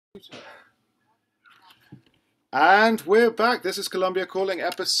And we're back. This is Colombia Calling,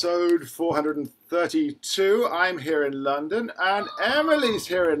 episode 432. I'm here in London, and Emily's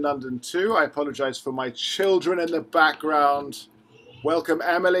here in London too. I apologize for my children in the background. Welcome,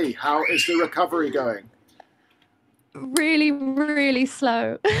 Emily. How is the recovery going? Really, really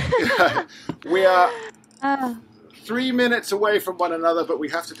slow. We are 3 minutes away from one another, but we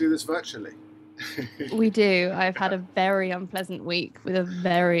have to do this virtually. We do. I've had a very unpleasant week with a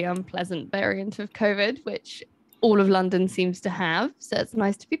very unpleasant variant of COVID, which all of London seems to have. So it's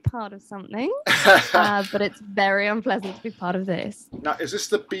nice to be part of something, but it's very unpleasant to be part of this. Now, is this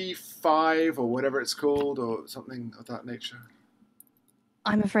the B5 or whatever it's called or something of that nature?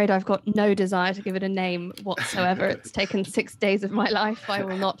 I'm afraid I've got no desire to give it a name whatsoever. It's taken 6 days of my life. I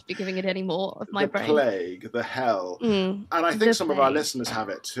will not be giving it any more of my brain. The plague, the hell. And I think some of our listeners have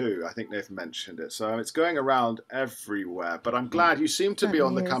it too. I think they've mentioned it. So it's going around everywhere. But I'm glad you seem to be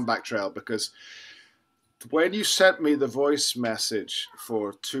on the comeback trail, because when you sent me the voice message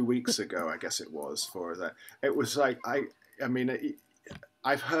for 2 weeks ago, I guess it was, for that, it was like,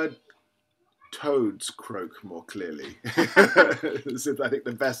 I've heard toads croak more clearly. Is I think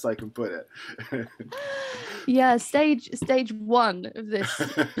the best I can put it. Yeah, stage one of this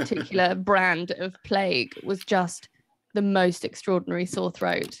particular brand of plague was just the most extraordinary sore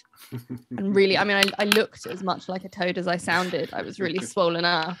throat. And really, I looked as much like a toad as I sounded. I was really swollen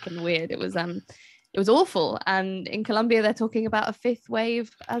up and weird. It was awful. And in Colombia, they're talking about a fifth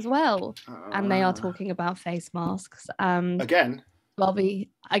wave as well. And they are talking about face masks. Again? So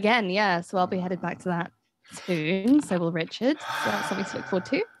I'll be headed back to that soon. So will Richard. So that's something to look forward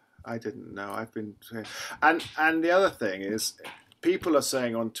to. I didn't know. I've been... And the other thing is, people are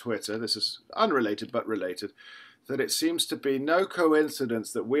saying on Twitter, this is unrelated but related, that it seems to be no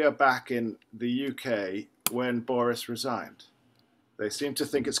coincidence that we are back in the UK when Boris resigned. They seem to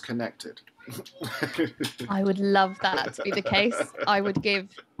think it's connected. I would love that to be the case. I would give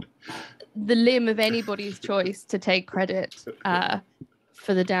the limb of anybody's choice to take credit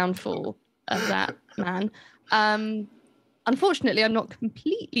for the downfall of that man. Unfortunately, I'm not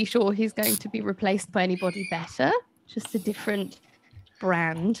completely sure he's going to be replaced by anybody better. Just a different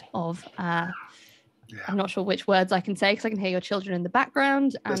brand of... I'm not sure which words I can say because I can hear your children in the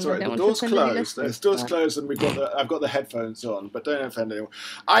background. And that's right. The door's closed. The door's closed, and I've got the headphones on, but don't offend anyone.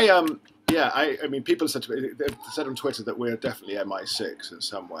 I mean, people said to me, they've said on Twitter that we're definitely MI6 in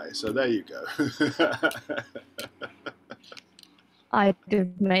some way. So there you go. I'd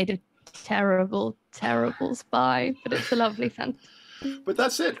have made a terrible, terrible spy, but it's a lovely fan. But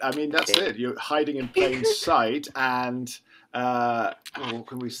that's it. I mean, that's it. You're hiding in plain sight, and what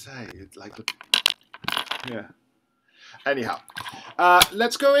can we say? Yeah. Anyhow,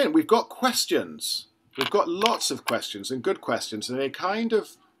 let's go in. We've got questions. We've got lots of questions, and good questions, and they kind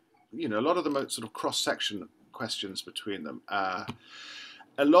of, a lot of them are sort of cross-section questions between them. A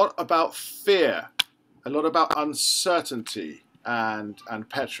lot about fear, a lot about uncertainty, and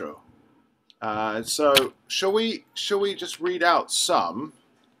Petro. So shall we just read out some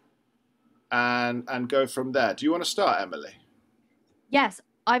and go from there? Do you want to start, Emily? Yes.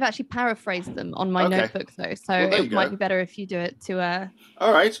 I've actually paraphrased them on my notebook, though, so it might be better if you do it to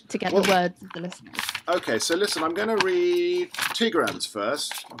all right, to get the words of the listeners. Okay, so listen, I'm going to read Tigran's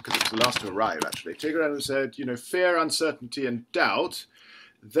first, because it's the last to arrive, actually. Tigran said, fear, uncertainty, and doubt.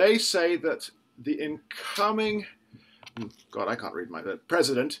 They say that the incoming,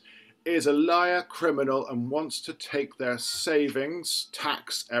 president is a liar, criminal, and wants to take their savings,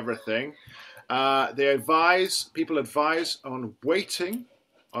 tax everything. People advise on waiting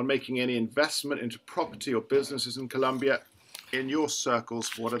on making any investment into property or businesses in Colombia. In your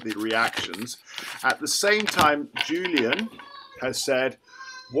circles, what are the reactions? At the same time, Julian has said,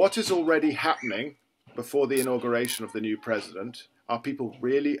 what is already happening before the inauguration of the new president? Are people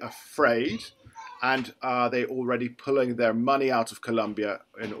really afraid? And are they already pulling their money out of Colombia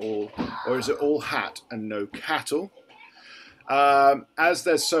or is it all hat and no cattle? As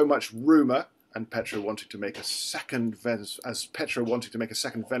there's so much rumor, and Petro wanting to make a second Venezuela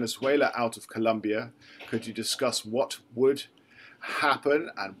out of Colombia, could you discuss what would happen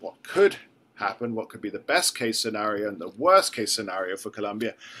and what could happen? What could be the best case scenario and the worst case scenario for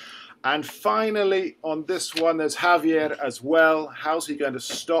Colombia? And finally, on this one, there's Javier as well. How's he going to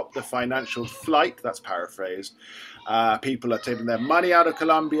stop the financial flight? That's paraphrased. People are taking their money out of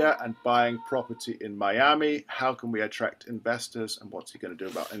Colombia and buying property in Miami. How can we attract investors? And what's he going to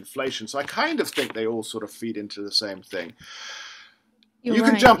do about inflation? So I kind of think they all sort of feed into the same thing. You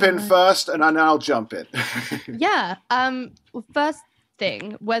can jump in first, and then I'll jump in. Yeah. Well, first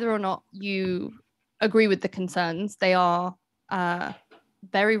thing, whether or not you agree with the concerns, they are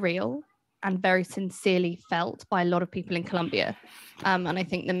very real and very sincerely felt by a lot of people in Colombia. And I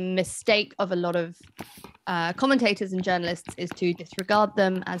think the mistake of a lot of commentators and journalists is to disregard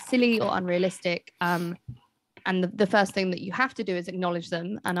them as silly or unrealistic. And the first thing that you have to do is acknowledge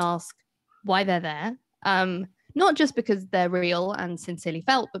them and ask why they're there. Not just because they're real and sincerely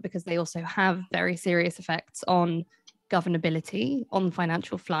felt, but because they also have very serious effects on governability, on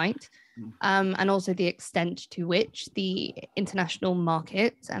financial flight, and also the extent to which the international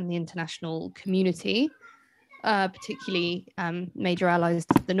market and the international community, particularly major allies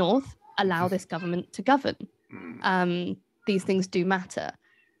to the north, allow this government to govern. These things do matter.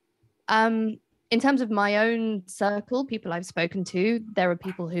 In terms of my own circle, people I've spoken to, there are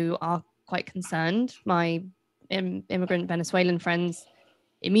people who are quite concerned. My immigrant Venezuelan friends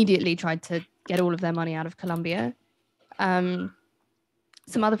immediately tried to get all of their money out of Colombia.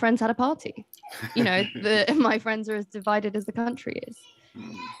 Some other friends had a party. You know, my friends are as divided as the country is.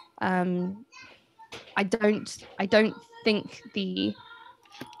 I don't think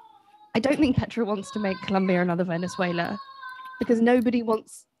Petro wants to make Colombia another Venezuela, because nobody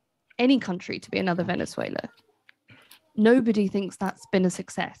wants any country to be another Venezuela. Nobody thinks that's been a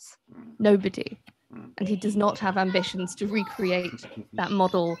success. Nobody. And he does not have ambitions to recreate that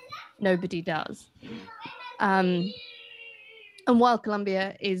model. Nobody does. And while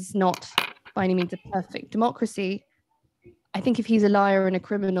Colombia is not by any means a perfect democracy, I think if he's a liar and a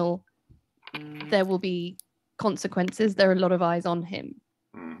criminal, there will be consequences. There are a lot of eyes on him.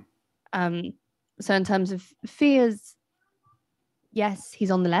 So in terms of fears, yes,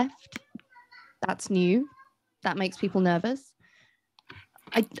 he's on the left. That's new. That makes people nervous.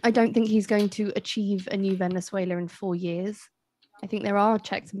 I don't think he's going to achieve a new Venezuela in 4 years. I think there are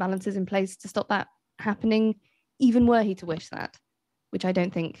checks and balances in place to stop that happening, even were he to wish that, which I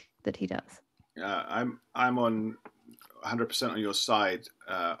don't think that he does. I'm on 100% on your side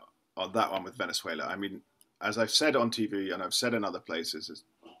on that one with Venezuela. I mean, as I've said on TV and I've said in other places, is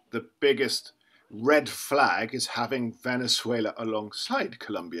the biggest red flag is having Venezuela alongside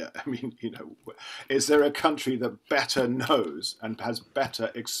Colombia. I mean, you know, is there a country that better knows and has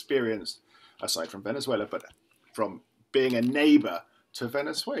better experience, aside from Venezuela, but from being a neighbor to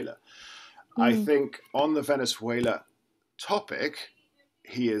Venezuela? I think on the Venezuela topic,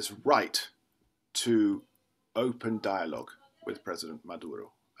 he is right to open dialogue with President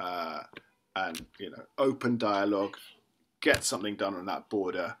Maduro. And, you know, open dialogue, get something done on that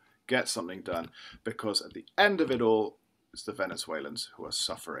border, get something done, because at the end of it all, it's the Venezuelans who are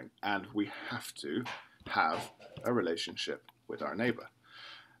suffering, and we have to have a relationship with our neighbor.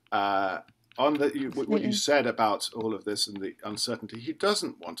 On what you said about all of this and the uncertainty, he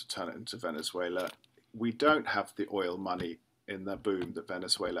doesn't want to turn it into Venezuela. We don't have the oil money in the boom that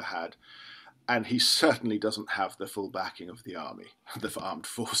Venezuela had, and he certainly doesn't have the full backing of the army, the armed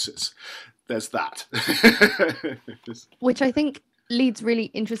forces. There's that. Which I think leads really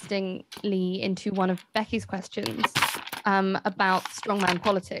interestingly into one of Becky's questions about strongman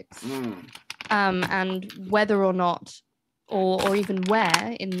politics, and whether or not, or even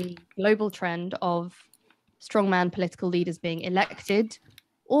where in the global trend of strongman political leaders being elected,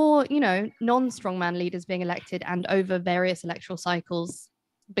 or, you know, non-strongman leaders being elected and over various electoral cycles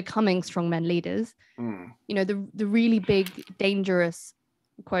becoming strongman leaders, you know, the really big, dangerous,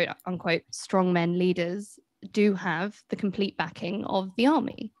 quote unquote, strongmen leaders do have the complete backing of the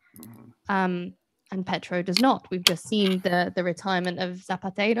army. And Petro does not. We've just seen the retirement of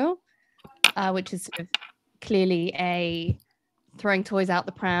Zapatero, which is sort of clearly a throwing toys out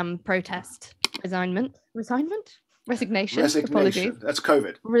the pram protest, resignation. Apologies. That's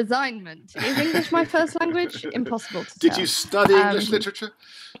COVID. Resignment. Is English my first language? Impossible to Did tell. you study English literature?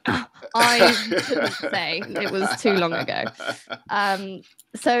 I couldn't say. It was too long ago.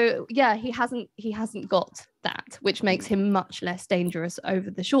 So yeah, he hasn't got that, which makes him much less dangerous over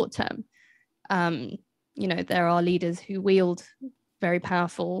the short term. You know, there are leaders who wield very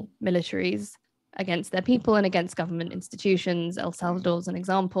powerful militaries against their people and against government institutions. El Salvador's an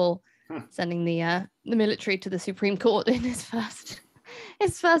example, sending the military to the Supreme Court in his first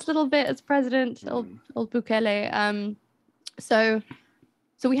little bit as president, old Bukele. So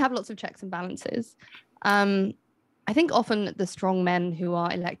we have lots of checks and balances. I think often the strong men who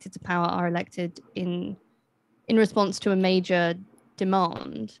are elected to power are elected in response to a major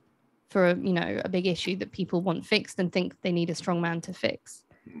demand for a big issue that people want fixed and think they need a strong man to fix.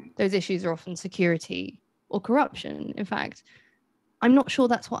 Those issues are often security or corruption. In fact, I'm not sure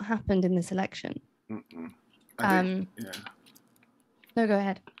that's what happened in this election. No, go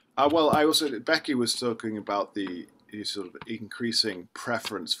ahead. Well, Becky was talking about the sort of increasing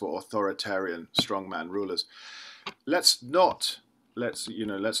preference for authoritarian strongman rulers. Let's not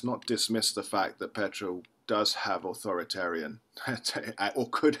let's not dismiss the fact that Petro does have authoritarian or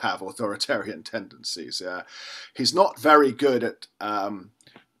could have authoritarian tendencies. He's not very good at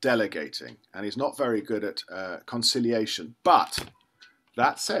delegating, and he's not very good at conciliation. But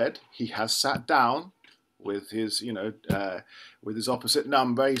that said, he has sat down with his, with his opposite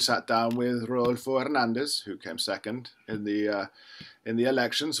number. He sat down with Rodolfo Hernandez, who came second in the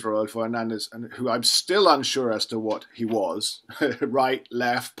elections. Rodolfo Hernandez, and who I'm still unsure as to what he was, right,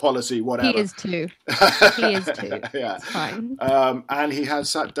 left, policy, whatever. He is too. He is too. Yeah, it's fine. And he has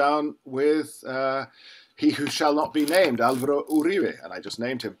sat down with he who shall not be named, Alvaro Uribe, and I just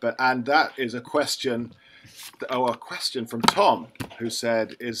named him. And that is a question from Tom, who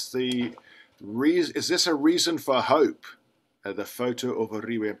said, "Is this a reason for hope? The photo of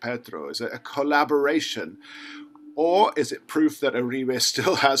Uribe and Petro, is it a collaboration, or is it proof that Uribe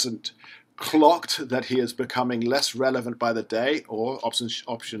still hasn't clocked that he is becoming less relevant by the day? Or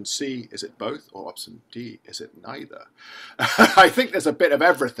option C, is it both? Or option D, is it neither?" I think there's a bit of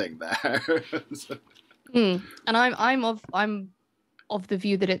everything there. And I'm of the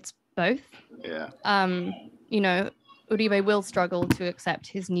view that it's both. Yeah. Uribe will struggle to accept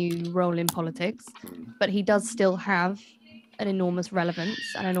his new role in politics, but he does still have an enormous relevance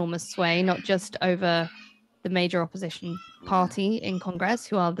and enormous sway, not just over the major opposition party in Congress,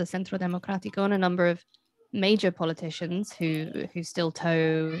 who are the Centro Democrático, and a number of major politicians who still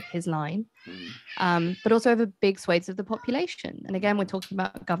toe his line, but also over big swathes of the population. And again, we're talking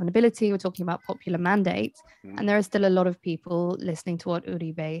about governability, we're talking about popular mandates, and there are still a lot of people listening to what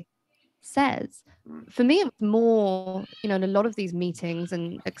Uribe says. For me, it was more, in a lot of these meetings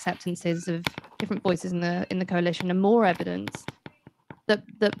and acceptances of different voices in the coalition, and more evidence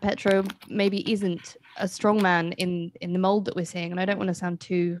that Petro maybe isn't a strong man in the mold that we're seeing. And I don't want to sound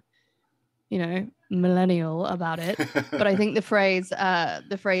too, millennial about it, but I think the phrase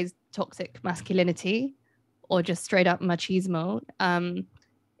toxic masculinity, or just straight up machismo,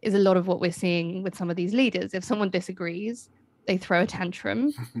 is a lot of what we're seeing with some of these leaders. If someone disagrees, they throw a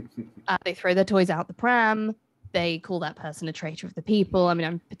tantrum, they throw their toys out the pram, they call that person a traitor of the people. I mean,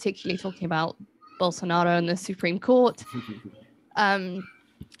 I'm particularly talking about Bolsonaro and the Supreme Court.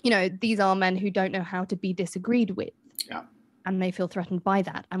 These are men who don't know how to be disagreed with. Yeah. And they feel threatened by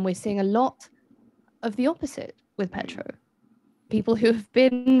that. And we're seeing a lot of the opposite with Petro. People who have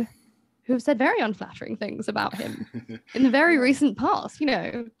said very unflattering things about him in the very recent past.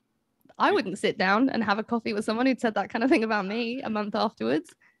 I wouldn't sit down and have a coffee with someone who'd said that kind of thing about me a month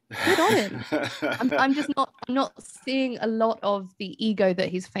afterwards. Good on him. I'm not seeing a lot of the ego that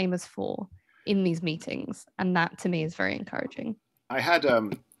he's famous for in these meetings, and that to me is very encouraging. We had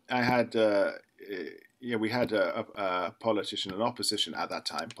a politician, an opposition at that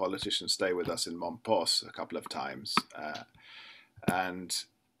time. Politicians stay with us in Montpos a couple of times, and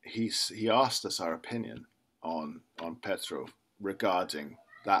he asked us our opinion on Petro regarding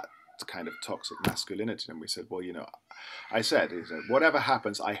that kind of toxic masculinity, and we said, well, he said, whatever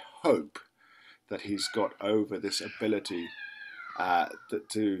happens, I hope that he's got over this ability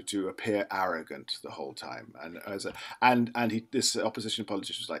to appear arrogant the whole time, this opposition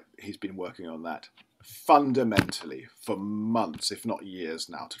politician was like, he's been working on that fundamentally for months, if not years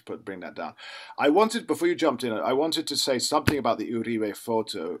now, to bring that down. Before you jumped in, I wanted to say something about the Uribe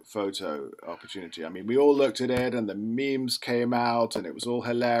photo opportunity. I mean, we all looked at it and the memes came out and it was all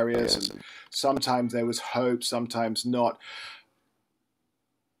hilarious, and sometimes there was hope, sometimes not.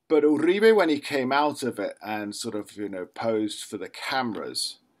 But Uribe, when he came out of it and sort of, posed for the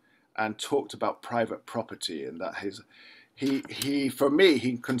cameras and talked about private property, and that for me,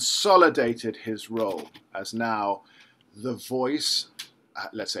 he consolidated his role as now the voice,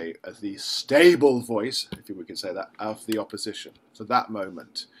 let's say, the stable voice, if we could say that, of the opposition. For that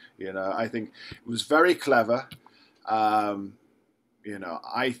moment, I think it was very clever. I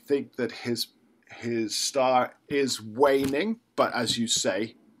think that his star is waning, but as you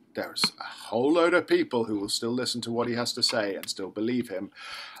say, there's a whole load of people who will still listen to what he has to say and still believe him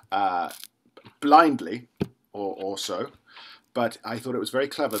blindly or so. But I thought it was very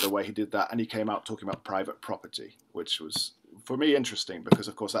clever the way he did that, and he came out talking about private property, which was, for me, interesting because,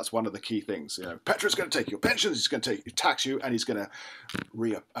 of course, that's one of the key things. Petro's going to take your pensions, he's going to tax you, and he's going to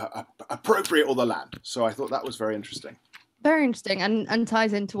appropriate all the land. So I thought that was very interesting. Very interesting, and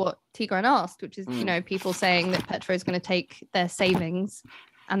ties into what Tigran asked, which is, people saying that Petro is going to take their savings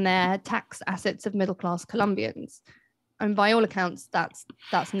and their tax assets of middle-class Colombians. And by all accounts, that's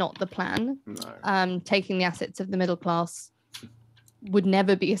not the plan. No. Taking the assets of the middle class would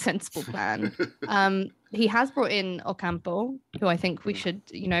never be a sensible plan. He has brought in Ocampo, who I think we should,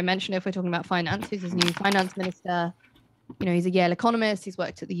 mention if we're talking about finance, who's his new finance minister. you know, he's a Yale economist, he's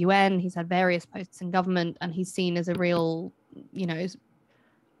worked at the UN, he's had various posts in government, and he's seen as a real, you know,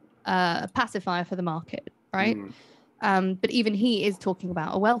 pacifier for the market, right? But even he is talking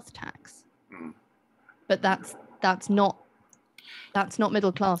about a wealth tax. But that's not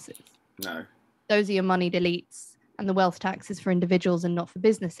middle classes. No. Those are your moneyed elites, and the wealth tax is for individuals and not for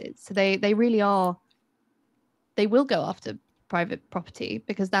businesses. So they really are, they will go after private property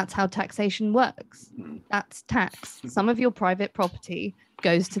because that's how taxation works. That's tax. Some of your private property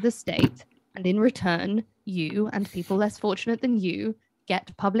goes to the state, and in return, you and people less fortunate than you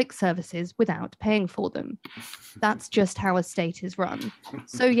get public services without paying for them. That's just how a state is run.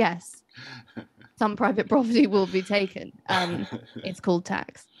 So yes, some private property will be taken. It's called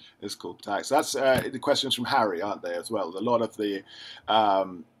tax. It's called tax. That's the questions from Harry, aren't they, as well? A lot of the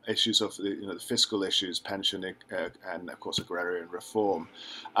issues of the fiscal issues, pension, and of course agrarian reform.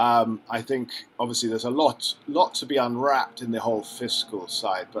 I think obviously there's a lot to be unwrapped in the whole fiscal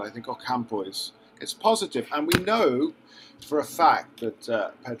side, but I think Ocampo it's positive, and we know for a fact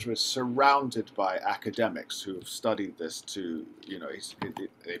that Petro is surrounded by academics who have studied this.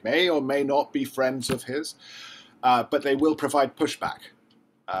 They may or may not be friends of his, but they will provide pushback.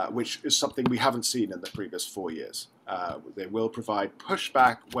 Which is something we haven't seen in the previous 4 years. They will provide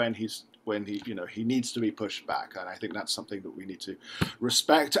pushback when he needs to be pushed back, and I think that's something that we need to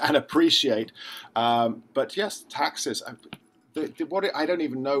respect and appreciate. But yes, taxes. I don't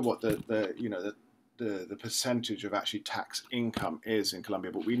even know what the percentage of actually tax income is in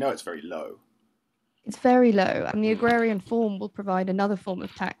Colombia, but we know it's very low. It's very low, and the agrarian form will provide another form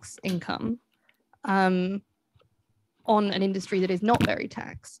of tax income. On an industry that is not very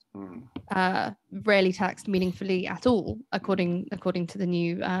taxed, rarely taxed meaningfully at all, according to the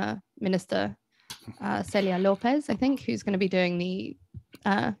new minister, Celia Lopez, I think, who's going to be doing the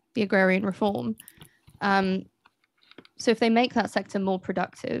agrarian reform. So if they make that sector more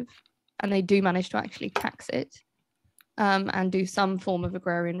productive and they do manage to actually tax it and do some form of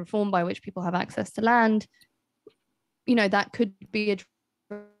agrarian reform by which people have access to land, that could be a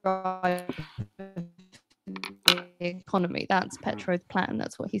drive the economy. That's Petro's plan.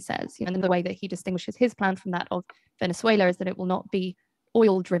 That's what he says. And the way that he distinguishes his plan from that of Venezuela is that it will not be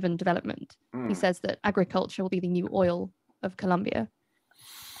oil-driven development. He says that agriculture will be the new oil of Colombia.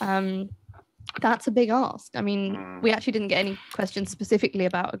 That's a big ask. I mean, we actually didn't get any questions specifically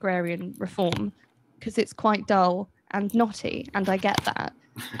about agrarian reform because it's quite dull and knotty, and I get that.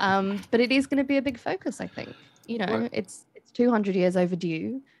 But it is going to be a big focus, I think. It's 200 years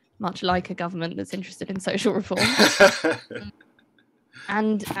overdue, much like a government that's interested in social reform.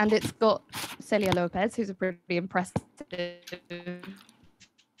 and it's got Celia Lopez, who's a pretty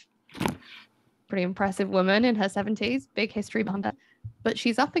impressive woman in her 70s, big history behind her. But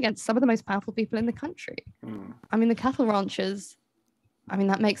she's up against some of the most powerful people in the country. I mean, the cattle ranchers,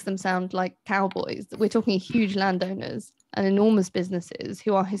 that makes them sound like cowboys. We're talking huge landowners and enormous businesses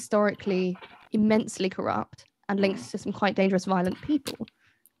who are historically immensely corrupt and linked to some quite dangerous, violent people.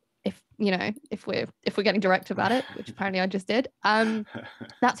 If we're getting direct about it, which apparently I just did,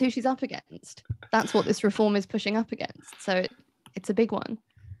 that's who she's up against. That's what this reform is pushing up against. So it's a big one.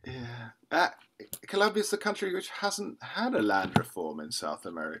 Yeah, Colombia is the country which hasn't had a land reform in South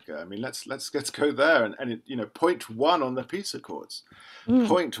America. I mean, let's go there and point one on the peace accords,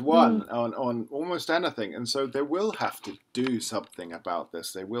 point one on almost anything, and so they will have to do something about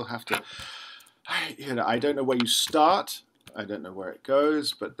this. They will have to. I don't know where you start. I don't know where it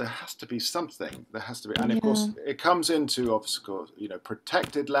goes, but there has to be something. There has to be, and of course, it comes into, of course,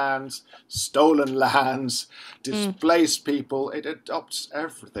 protected lands, stolen lands, displaced people. It adopts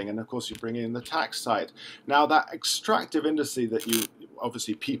everything, and of course, you bring in the tax side. Now, that extractive industry that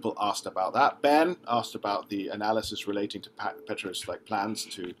obviously people asked about that. Ben asked about the analysis relating to Petro's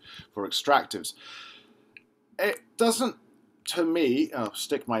plans for extractives. It doesn't, to me, I'll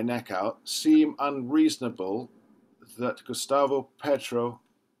stick my neck out, seem unreasonable that Gustavo Petro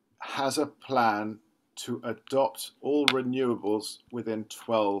has a plan to adopt all renewables within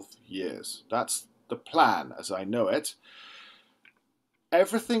 12 years. That's the plan, as I know it.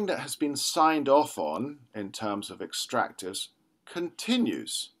 Everything that has been signed off on in terms of extractives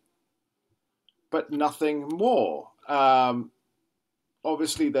continues, but nothing more.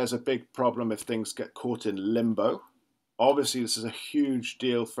 Obviously, there's a big problem if things get caught in limbo. Obviously, this is a huge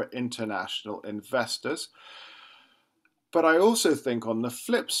deal for international investors. But I also think on the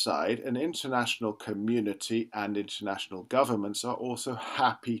flip side, an international community and international governments are also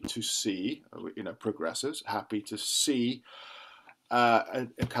happy to see, progressives, happy to see a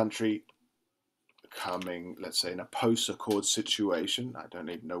country becoming, let's say, in a post-accord situation, I don't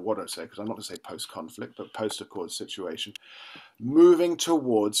even know what I'd say because I'm not going to say post-conflict, but post-accord situation, moving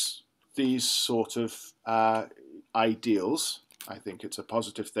towards these sort of ideals. I think it's a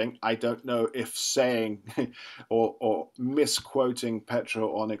positive thing. I don't know if saying or misquoting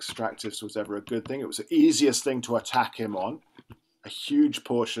Petro on extractives was ever a good thing. It was the easiest thing to attack him on. A huge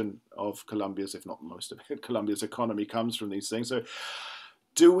portion of Colombia's, if not most of it, Colombia's economy comes from these things. So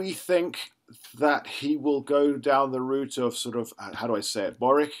do we think that he will go down the route of sort of, how do I say it,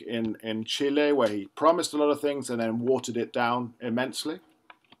 Boric in Chile, where he promised a lot of things and then watered it down immensely?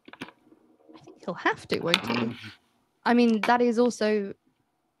 I think he'll have to, won't he? I mean, that is also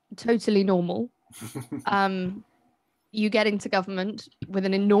totally normal. You get into government with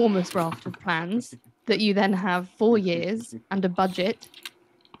an enormous raft of plans that you then have 4 years and a budget,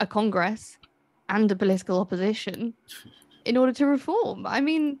 a Congress, and a political opposition in order to reform. I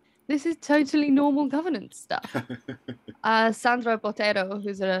mean, this is totally normal governance stuff. Sandra Botero,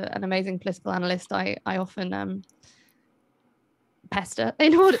 who's an amazing political analyst, I often pester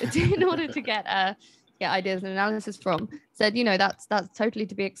in order to get ideas and analysis from, said, you know, that's totally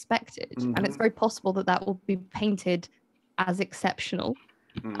to be expected. And it's very possible that will be painted as exceptional.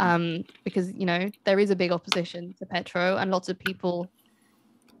 Because, you know, there is a big opposition to Petro and lots of people.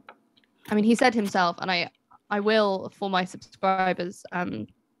 I mean, he said himself, and I will, for my subscribers,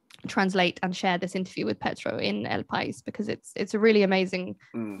 translate and share this interview with Petro in El País, because it's a really amazing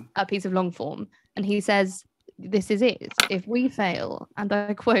piece of long form. And he says, this is it. If we fail, and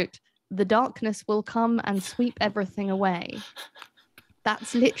I quote, the darkness will come and sweep everything away.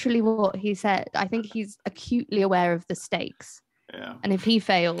 That's literally what he said. I think he's acutely aware of the stakes. Yeah. And if he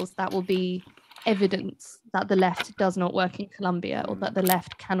fails, that will be evidence that the left does not work in Colombia or that the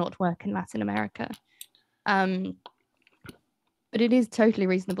left cannot work in Latin America. But it is totally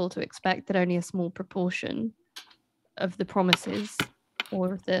reasonable to expect that only a small proportion of the promises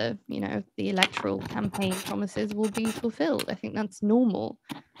or the, you know, the electoral campaign promises will be fulfilled. I think that's normal.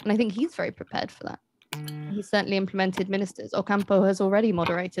 And I think he's very prepared for that. He's certainly implemented ministers. Ocampo has already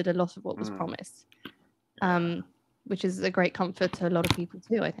moderated a lot of what was promised. Which is a great comfort to a lot of people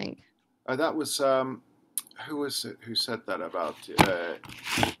too, I think. That was, who was it who said that about,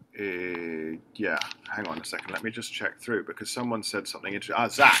 yeah, hang on a second, let me just check through, because someone said something interesting.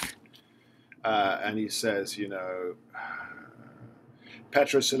 Zach. And he says, you know,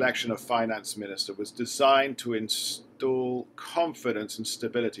 Petro's selection of finance minister was designed to instill confidence and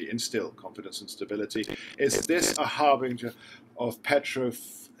stability. Is this a harbinger of Petro,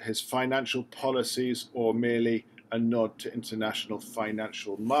 his financial policies, or merely a nod to international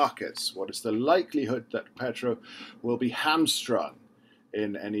financial markets? What is the likelihood that Petro will be hamstrung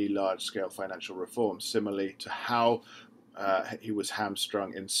in any large-scale financial reforms, similarly to how he was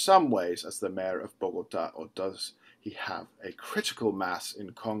hamstrung in some ways as the mayor of Bogotá, or does he have a critical mass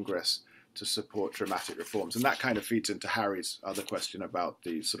in Congress to support dramatic reforms? And that kind of feeds into Harry's other question about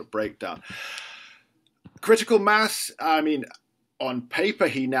the sort of breakdown. Critical mass, I mean, on paper,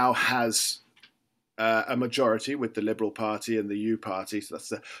 he now has a majority with the Liberal Party and the U Party. So that's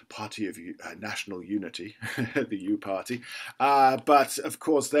the Party of National Unity, the U Party. But of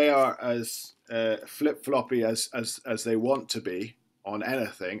course, they are as flip-floppy as they want to be on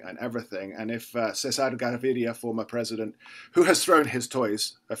anything and everything. And if Cesar Gaviria, former president, who has thrown his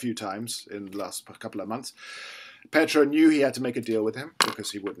toys a few times in the last couple of months, Petro knew he had to make a deal with him because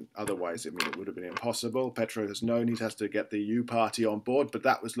he wouldn't. Otherwise, I mean, it would have been impossible. Petro has known he has to get the U Party on board, but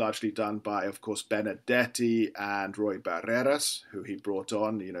that was largely done by, of course, Benedetti and Roy Barreras, who he brought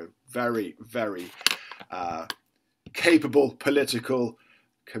on. You know, very, very capable political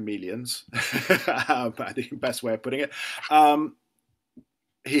chameleons. I think the best way of putting it.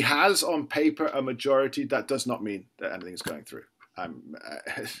 He has on paper a majority. That does not mean that anything's going through.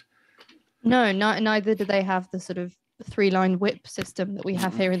 No, neither do they have the sort of 3-line whip system that we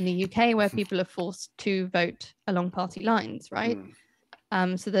have here in the UK, where people are forced to vote along party lines, right?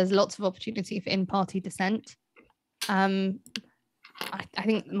 So there's lots of opportunity for in-party dissent. I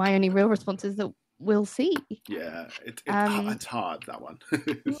think my only real response is that we'll see. Yeah, it's hard, that one.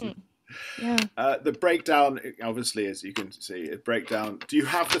 Yeah. The breakdown, obviously, as you can see, breakdown. Do you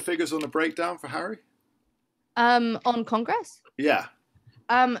have the figures on the breakdown for Harry? On Congress? Yeah.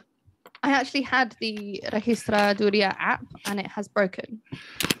 I actually had the Registraduría app, and it has broken.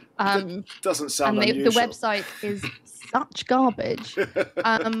 Doesn't sound and unusual. The website is such garbage.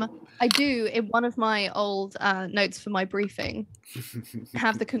 I do, in one of my old notes for my briefing,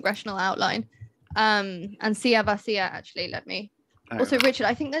 have the congressional outline. And Sia Vacia, actually, let me. Also, Richard,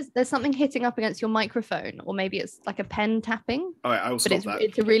 I think there's something hitting up against your microphone, or maybe it's like a pen tapping. All right, I will stop that.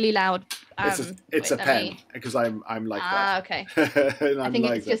 It's a really loud It's a pen because I'm like that. Okay. And I think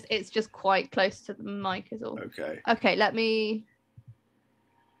like it's just quite close to the mic is all. Okay. Okay,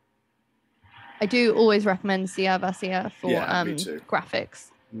 I do always recommend Sia Vasia for me too.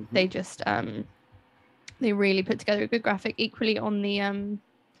 graphics. They just they really put together a good graphic. Equally on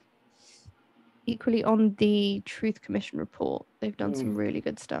the Truth Commission report, they've done some really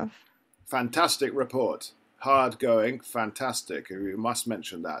good stuff. Fantastic report. Hard going, fantastic. We must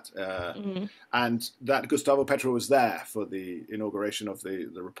mention that. And that Gustavo Petro was there for the inauguration of the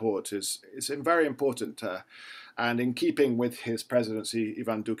report is very important. And in keeping with his presidency,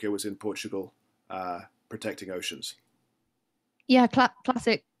 Ivan Duque was in Portugal protecting oceans. Yeah,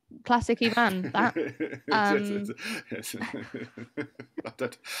 classic Ivan. That.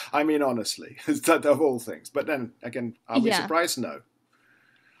 I mean, honestly, of all things. But then again, are we surprised?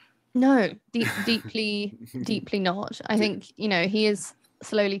 No, deeply not. I think, he is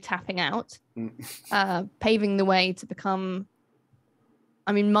slowly tapping out, paving the way to become,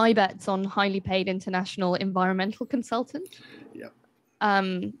 my bet's on highly paid international environmental consultant. Yep.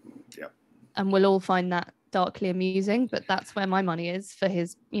 And we'll all find that darkly amusing, but that's where my money is for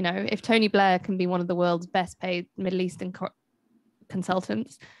his, if Tony Blair can be one of the world's best paid Middle Eastern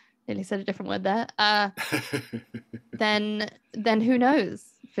consultants, nearly said a different word there, then who knows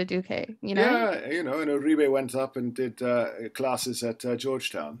for Duque, Yeah, and Uribe went up and did classes at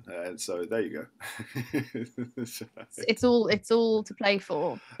Georgetown, so there you go. It's all to play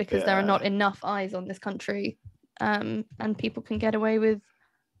for, because there are not enough eyes on this country, and people can get away with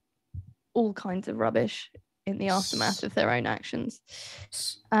all kinds of rubbish in the aftermath of their own actions.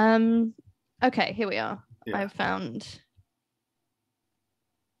 Okay, here we are. I've found,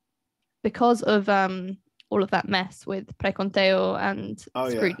 because of all of that mess with preconteo and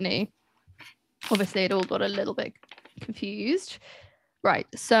scrutiny, obviously it all got a little bit confused. Right,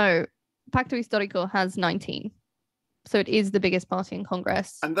 so Pacto Histórico has 19. So it is the biggest party in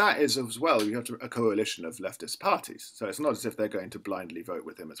Congress. And that is as well, you have a coalition of leftist parties. So it's not as if they're going to blindly vote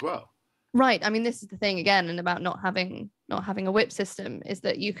with him as well. Right. This is the thing again, and about not having a whip system, is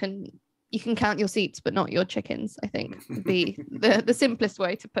that you can count your seats but not your chickens, I think would be the simplest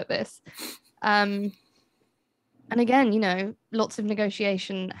way to put this. And again, lots of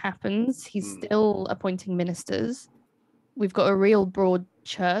negotiation happens. He's still appointing ministers. We've got a real broad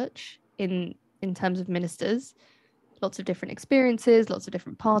church in terms of ministers, lots of different experiences, lots of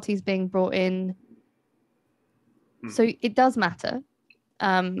different parties being brought in. So it does matter.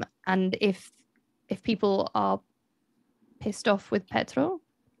 And if people are pissed off with Petro,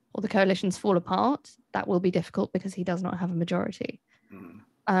 or the coalitions fall apart, that will be difficult because he does not have a majority.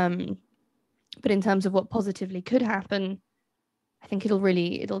 But in terms of what positively could happen, I think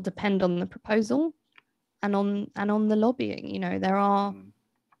it'll depend on the proposal and on the lobbying. There are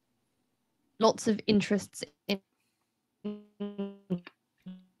lots of interests in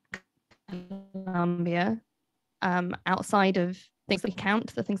Colombia, outside of things that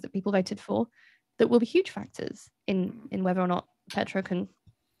count, the things that people voted for, that will be huge factors in whether or not Petro can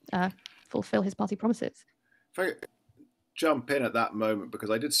fulfill his party promises. If I jump in at that moment, because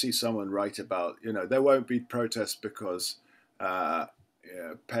I did see someone write about, there won't be protests because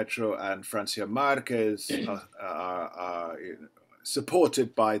Petro and Francia Marquez are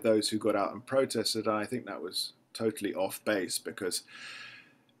supported by those who got out and protested, and I think that was totally off base, because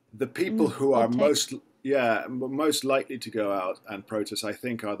the people who are most likely to go out and protest, I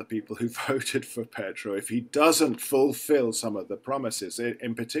think, are the people who voted for Petro. If he doesn't fulfill some of the promises,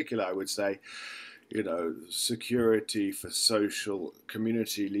 in particular, I would say, security for social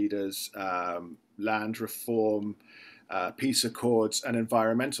community leaders, land reform, peace accords, and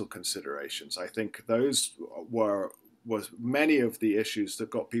environmental considerations. I think those was many of the issues that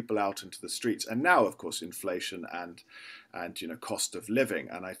got people out into the streets. And now, of course, inflation and cost of living.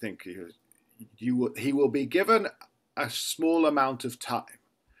 And I think he will be given a small amount of time,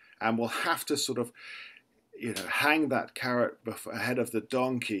 and will have to sort of hang that carrot ahead of the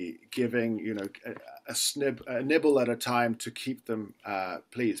donkey, giving a nibble at a time to keep them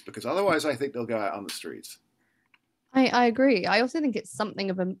pleased, because otherwise I think they'll go out on the streets. I agree. I also think it's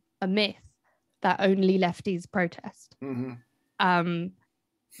something of a myth that only lefties protest. There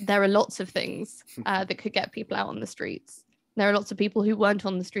are lots of things that could get people out on the streets. There are lots of people who weren't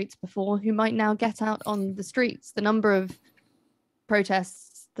on the streets before who might now get out on the streets. The number of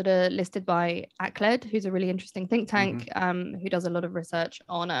protests that are listed by ACLED, who's a really interesting think tank, who does a lot of research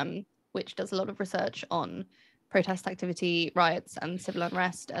on protest activity, riots, and civil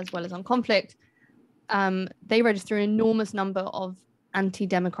unrest, as well as on conflict. They register an enormous number of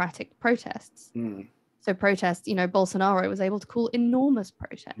anti-democratic protests. So protests, Bolsonaro was able to call enormous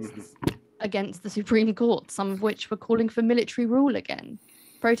protests. against the Supreme Court, some of which were calling for military rule again.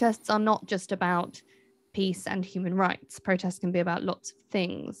 Protests are not just about peace and human rights. Protests can be about lots of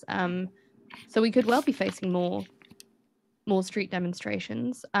things. So we could well be facing more street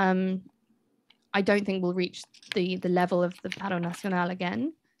demonstrations. I don't think we'll reach the level of the Paro Nacional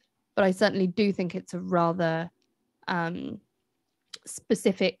again, but I certainly do think it's a rather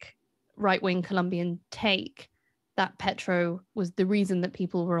specific right-wing Colombian take that Petro was the reason that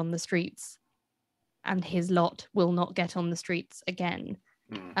people were on the streets, and his lot will not get on the streets again.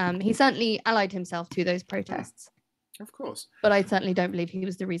 He certainly allied himself to those protests. Of course. But I certainly don't believe he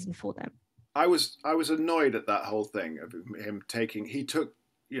was the reason for them. I was annoyed at that whole thing of him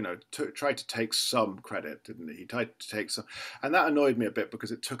tried to take some credit, didn't he? He tried to take some, and that annoyed me a bit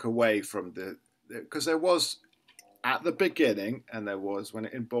because it took away from because there was at the beginning, and there was when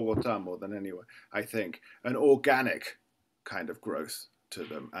in Bogotá more than anywhere, I think, an organic kind of growth to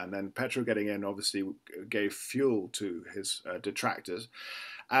them. And then Petro getting in obviously gave fuel to his detractors.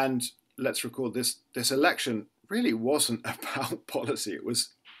 And let's recall this election really wasn't about policy.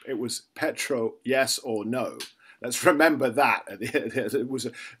 It was Petro, yes or no. Let's remember that. It was,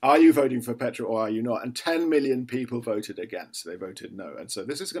 are you voting for Petro or are you not? And 10 million people voted against. They voted no. And so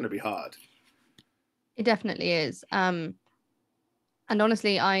this is going to be hard. It definitely is. And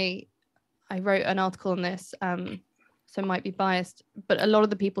honestly, I wrote an article on this, so might be biased, but a lot of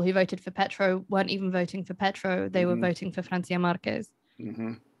the people who voted for Petro weren't even voting for Petro. They were voting for Francia Marquez.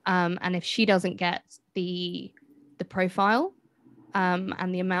 And if she doesn't get the profile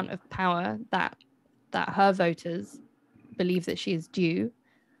and the amount of power that her voters believe that she is due,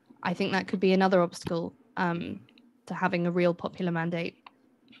 I think that could be another obstacle to having a real popular mandate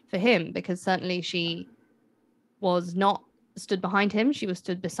for him, because certainly she was not stood behind him. She was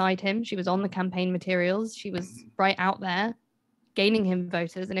stood beside him. She was on the campaign materials. She was right out there gaining him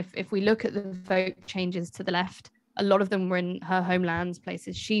voters. And if we look at the vote changes to the left, a lot of them were in her homelands,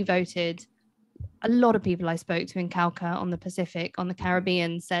 places she voted. A lot of people I spoke to in Cauca, on the Pacific, on the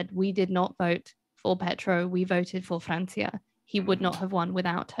Caribbean, said, we did not vote for Petro. We voted for Francia. He would not have won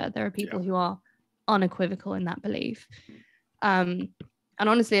without her. There are people who are unequivocal in that belief. And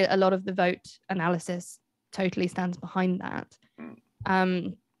honestly, a lot of the vote analysis totally stands behind that.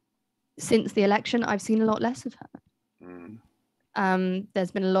 Since the election, I've seen a lot less of her.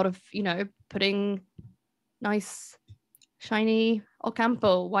 There's been a lot of, putting nice, shiny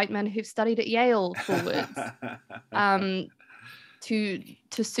Ocampo, white men who've studied at Yale forwards, to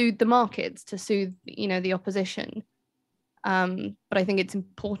soothe the markets, to soothe, the opposition. But I think it's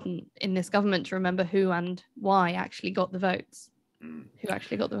important in this government to remember who and why actually got the votes. Who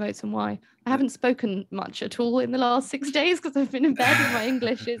actually got the votes and why. I haven't spoken much at all in the last 6 days because I've been in bed and my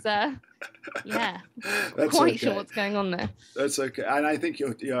English is quite sure what's going on there. That's okay. And I think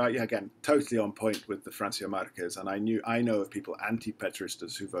you're again totally on point with the Francia Marquez. And I know of people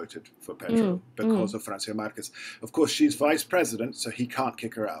anti-Petristas who voted for Petro because of Francia Marquez. Of course, she's vice president, so he can't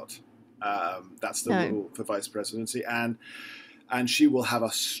kick her out. That's the rule for vice presidency, and she will have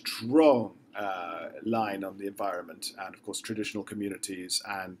a strong line on the environment and, of course, traditional communities,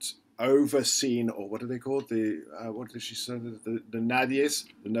 and overseen, or what are they called? What did she say? The nadies,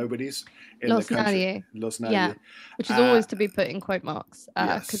 the nobodies in Los the country. Nadie. Los Nadie. Yeah, which is always to be put in quote marks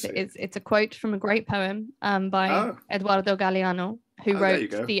because Yes. it's a quote from a great poem by Eduardo Galeano, who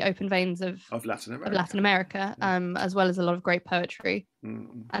wrote The Open Veins of Latin America, as well as a lot of great poetry.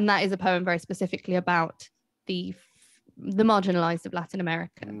 And that is a poem very specifically about the marginalized of Latin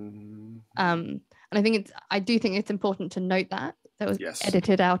America. And I do think it's important to note that was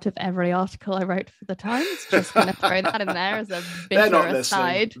edited out of every article I wrote for the Times. Just going to throw that in there as a bitter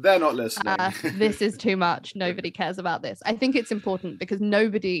aside. They're not listening. This is too much. Nobody cares about this. I think it's important because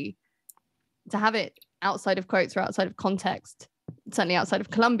to have it outside of quotes or outside of context, certainly outside of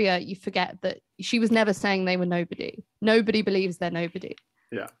Colombia, you forget that she was never saying they were nobody. Nobody believes they're nobody.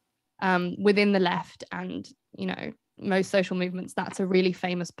 Yeah. Within the left and, most social movements, that's a really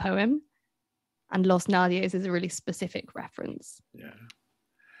famous poem. And Los Nadies is a really specific reference. Yeah.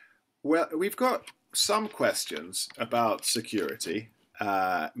 Well, we've got some questions about security.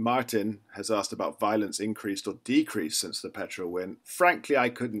 Martin has asked about violence increased or decreased since the Petro win. Frankly, I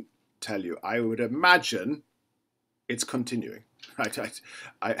couldn't tell you. I would imagine it's continuing.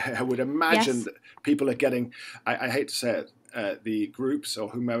 I would imagine that people are getting, I hate to say it, the groups or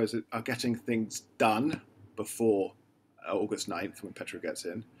whomever are getting things done before August 9th when Petro gets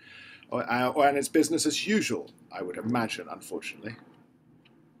in. And it's business as usual, I would imagine, unfortunately.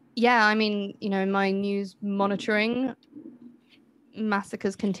 Yeah, I mean, in my news monitoring,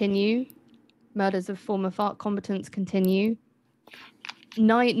 massacres continue, murders of former FARC combatants continue.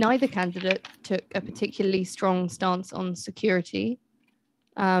 neither candidate took a particularly strong stance on security.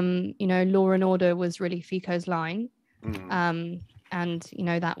 Law and order was really Fico's line. And,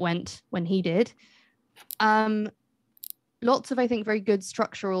 that went when he did. Lots of, I think, very good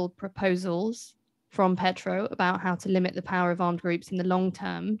structural proposals from Petro about how to limit the power of armed groups in the long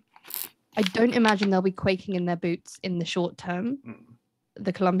term. I don't imagine they'll be quaking in their boots in the short term.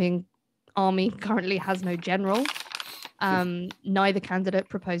 The Colombian army currently has no general. Neither candidate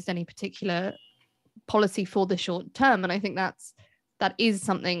proposed any particular policy for the short term. And I think that is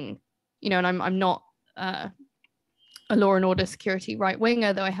something, and I'm not a law and order security right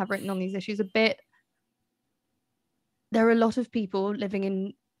winger, though I have written on these issues a bit. There are a lot of people living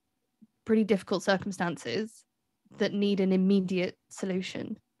in pretty difficult circumstances that need an immediate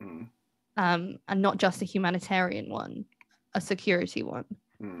solution, and not just a humanitarian one, a security one.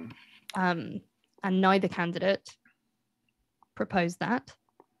 And neither candidate proposed that,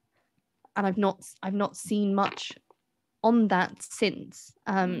 and I've not seen much on that since.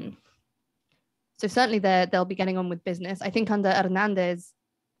 So certainly they'll be getting on with business. I think under Hernandez,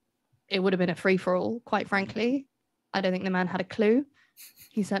 it would have been a free-for-all, quite frankly. I don't think the man had a clue.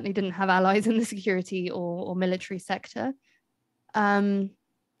 He certainly didn't have allies in the security or military sector. But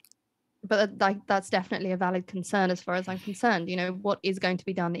that's definitely a valid concern as far as I'm concerned. What is going to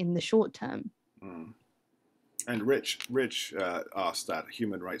be done in the short term? And Rich asked that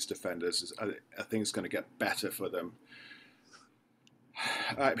human rights defenders, are things going to get better for them?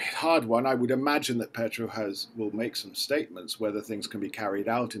 Hard one. I would imagine that Petro will make some statements whether things can be carried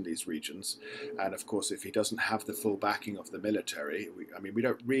out in these regions. And of course, if he doesn't have the full backing of the military, we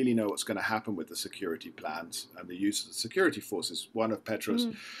don't really know what's going to happen with the security plans and the use of the security forces. One of Petro's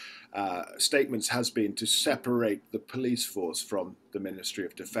statements has been to separate the police force from the Ministry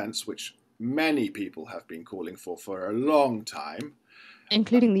of Defense, which many people have been calling for a long time.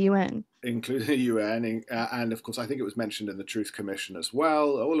 Including the UN. Including the UN. And of course, I think it was mentioned in the Truth Commission as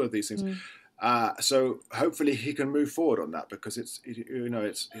well, all of these things. So hopefully he can move forward on that, because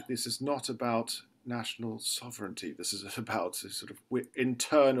this is not about national sovereignty. This is about sort of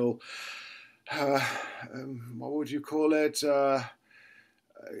internal, what would you call it?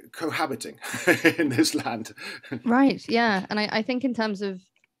 Cohabiting in this land. Right, yeah. And I think in terms of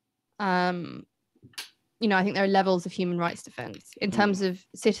I think there are levels of human rights defense. In terms of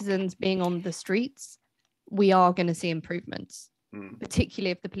citizens being on the streets, we are going to see improvements, particularly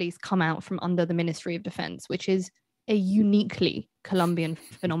if the police come out from under the Ministry of Defense, which is a uniquely Colombian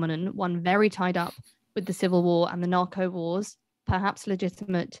phenomenon, one very tied up with the civil war and the narco wars, perhaps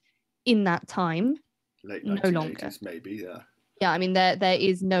legitimate in that time, Late no 1980s, longer. maybe, yeah. Yeah, there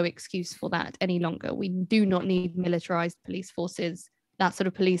is no excuse for that any longer. We do not need militarized police forces. That sort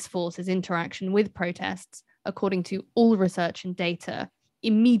of police force's interaction with protests, according to all research and data,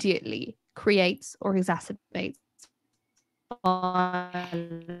 immediately creates or exacerbates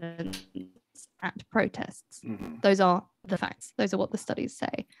violence at protests. Those are the facts. Those are what the studies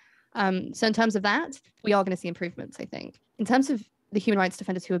say. So in terms of that, we are going to see improvements, I think. In terms of the human rights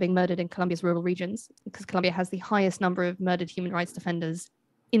defenders who are being murdered in Colombia's rural regions, because Colombia has the highest number of murdered human rights defenders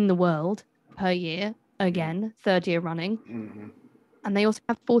in the world per year, again, third year running. And they also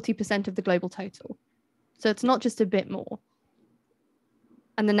have 40% of the global total. So it's not just a bit more.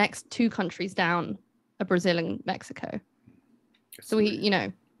 And the next two countries down are Brazil and Mexico. So we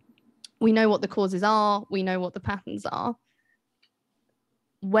know what the causes are. We know what the patterns are.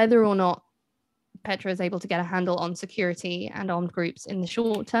 Whether or not Petro is able to get a handle on security and armed groups in the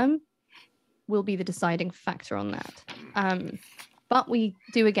short term will be the deciding factor on that. But we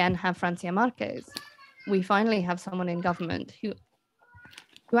do again have Francia Marquez. We finally have someone in government who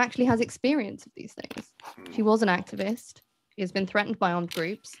actually has experience of these things. She was an activist. She has been threatened by armed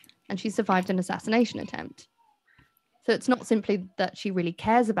groups, and she survived an assassination attempt. So it's not simply that she really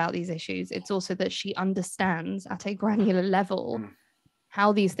cares about these issues, it's also that she understands at a granular level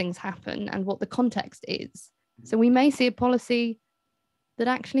how these things happen and what the context is. So we may see a policy that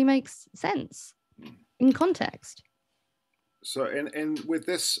actually makes sense in context. So with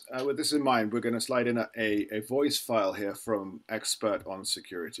this in mind, we're going to slide in a voice file here from expert on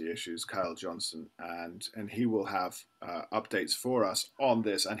security issues, Kyle Johnson, and he will have updates for us on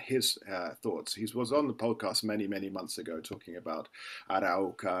this and his thoughts. He was on the podcast many months ago talking about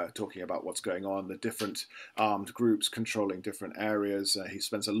Arauca, talking about what's going on, the different armed groups controlling different areas. He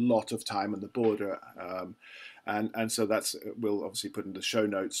spends a lot of time on the border. And so we'll obviously put in the show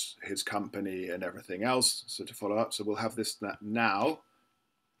notes his company and everything else, so to follow up. So we'll have this now.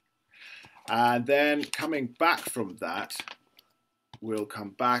 And then coming back from that, we'll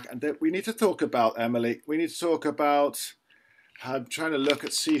come back. And then we need to talk about, Emily, we need to talk about I'm trying to look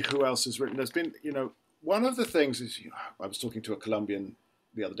at see who else has written. There's been, one of the things is, I was talking to a Colombian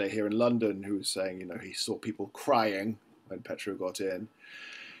the other day here in London who was saying, he saw people crying when Petro got in,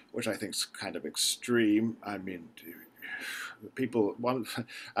 which I think is kind of extreme. I mean,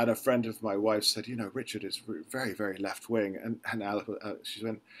 and a friend of my wife said, Richard is very, very left wing, and she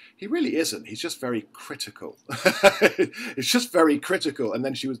went, he really isn't. He's just very critical. It's just very critical. And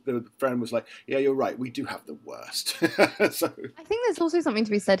then the friend was like, yeah, you're right. We do have the worst. So I think there's also something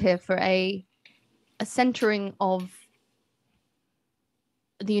to be said here for a centering of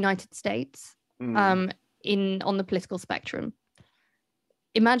the United States on the political spectrum.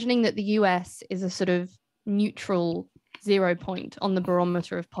 Imagining that the US is a sort of neutral 0 point on the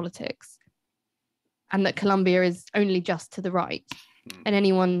barometer of politics, and that Colombia is only just to the right, and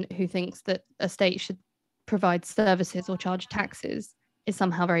anyone who thinks that a state should provide services or charge taxes is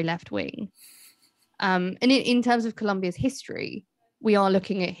somehow very left-wing. And in terms of Colombia's history, we are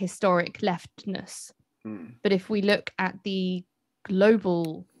looking at historic leftness. But if we look at the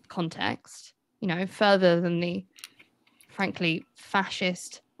global context, further than the frankly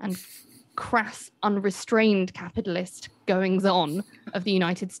fascist and crass, unrestrained capitalist goings-on of the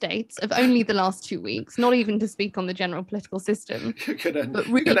United States of only the last 2 weeks, not even to speak on the general political system, but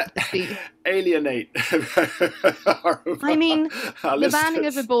really alienate I mean, the banning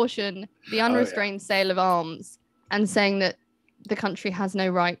of abortion, the unrestrained sale of arms, and saying that the country has no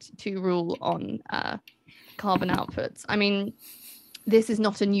right to rule on carbon outputs. I mean, this is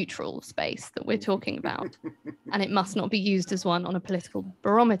not a neutral space that we're talking about, and it must not be used as one on a political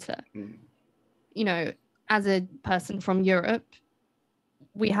barometer. As a person from Europe,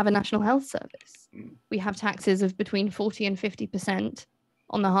 we have a national health service. We have taxes of between 40 and 50%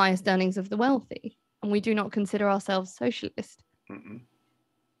 on the highest earnings of the wealthy, and we do not consider ourselves socialist.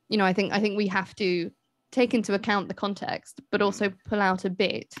 I think we have to take into account the context, but also pull out a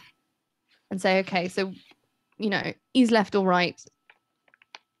bit and say, okay, so, is left or right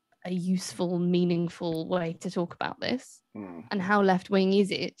a useful, meaningful way to talk about this? And how left-wing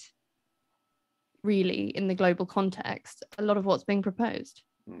is it really in the global context? A lot of what's being proposed.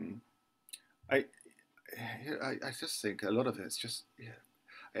 I just think a lot of it's just,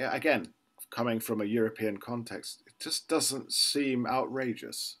 again, coming from a European context, it just doesn't seem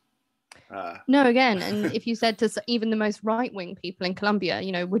outrageous. No, again, and if you said to even the most right-wing people in Colombia,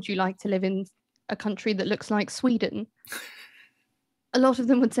 would you like to live in a country that looks like Sweden? A lot of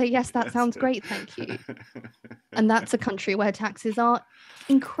them would say, yes, that sounds great, thank you. And that's a country where taxes are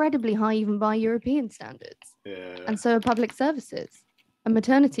incredibly high, even by European standards. And so are public services and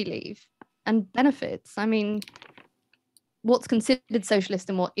maternity leave and benefits. I mean, what's considered socialist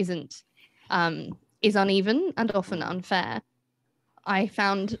and what isn't is uneven and often unfair. I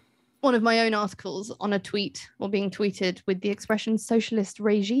found one of my own articles on a tweet, or being tweeted, with the expression socialist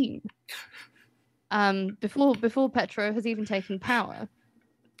regime. Before Petro has even taken power,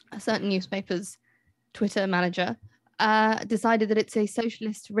 a certain newspaper's Twitter manager decided that it's a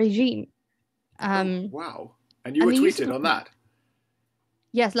socialist regime. Wow. And you were tweeted on that?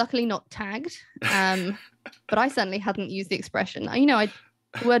 Yes, luckily not tagged. But I certainly hadn't used the expression. The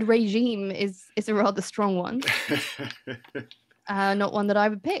word regime is a rather strong one. Not one that I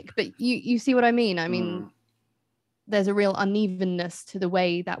would pick, but you see what I mean. I mean, there's a real unevenness to the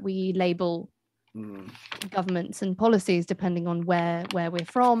way that we label governments and policies depending on where we're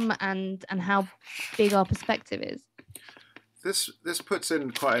from and how big our perspective is. This puts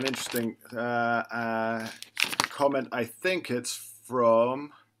in quite an interesting comment. I think it's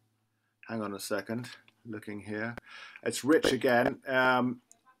from, hang on a second, looking here, it's Rich again.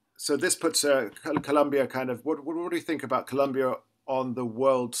 So this puts Colombia kind of, what do you think about Colombia on the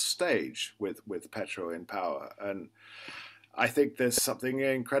world stage with Petro in power? And I think there's something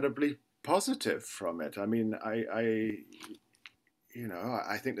incredibly positive from it. I mean, I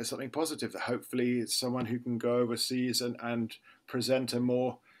think there's something positive that hopefully it's someone who can go overseas and present a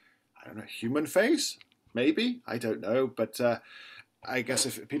more, I don't know, human face, maybe, I don't know. But I guess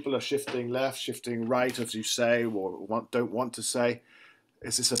if people are shifting left, shifting right, as you say, or don't want to say,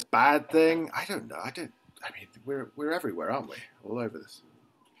 is this a bad thing? I don't know. I mean, we're everywhere, aren't we? All over this.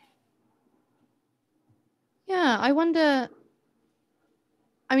 Yeah, I wonder.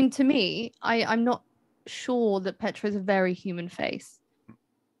 I mean, to me, I'm not sure that Petro is a very human face.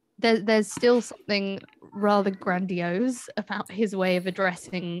 There's still something rather grandiose about his way of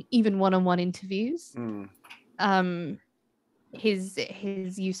addressing even one-on-one interviews.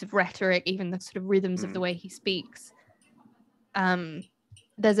 His use of rhetoric, even the sort of rhythms of the way he speaks.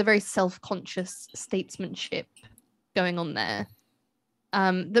 There's a very self-conscious statesmanship going on there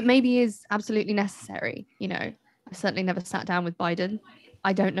that maybe is absolutely necessary. I certainly never sat down with Biden.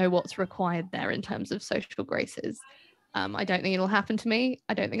 I don't know what's required there in terms of social graces. I don't think it'll happen to me.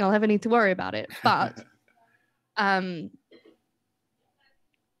 I don't think I'll ever need to worry about it. But I'm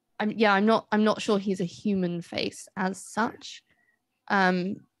not sure he's a human face as such.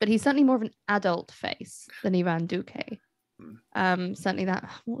 But he's certainly more of an adult face than Ivan Duque. Certainly that,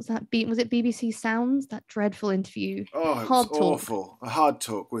 what was that? Was it BBC Sounds? That dreadful interview. Oh, it was awful. A hard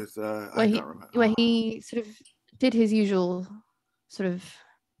talk with, I can't remember. Where he sort of did his usual sort of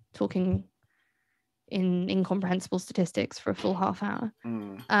talking in incomprehensible statistics for a full half hour.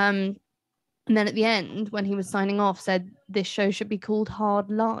 And then at the end, when he was signing off, said this show should be called Hard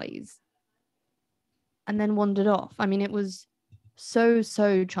Lies. And then wandered off. I mean, it was so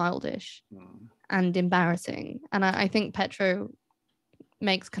childish and embarrassing. And I think Petro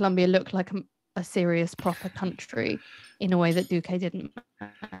makes Colombia look like a serious, proper country in a way that Duque didn't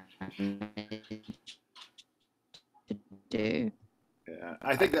do. Yeah,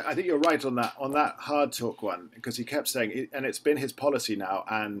 I think you're right on that hard talk one, because he kept saying, and it's been his policy now,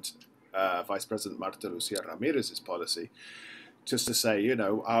 and Vice President Marta Lucía Ramirez's policy, just to say, you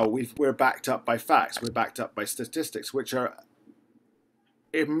know, we're backed up by facts, we're backed up by statistics, which are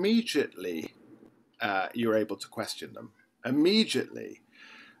immediately you're able to question them immediately,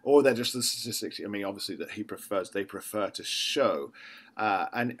 or they're just the statistics. I mean, obviously that they prefer to show,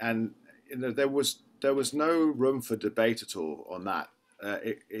 and you know, there was no room for debate at all on that.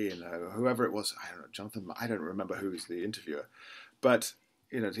 You know, whoever it was, I don't know, Jonathan, I don't remember who was the interviewer, but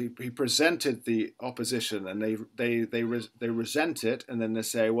you know, he presented the opposition, and they resent it, and then they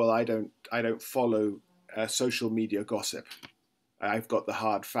say, well, I don't follow social media gossip. I've got the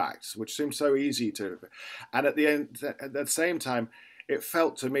hard facts, which seems so easy to, and at the same time, it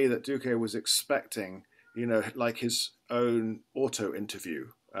felt to me that Duque was expecting, you know, like his own auto interview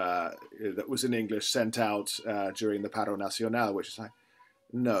that was in English sent out during the Paro Nacional, which is like,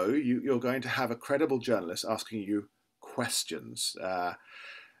 no, you're going to have a credible journalist asking you questions.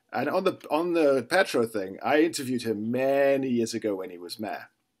 And on the Petro thing, I interviewed him many years ago when he was mayor.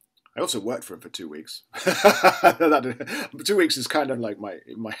 I also worked for him for 2 weeks. 2 weeks is kind of like my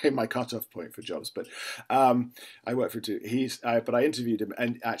cutoff point for jobs. But I worked for 2. But I interviewed him,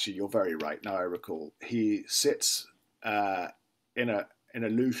 and actually, you're very right. Now I recall, he sits in a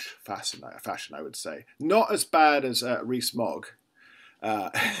louche fashion, I would say, not as bad as Rees-Mogg.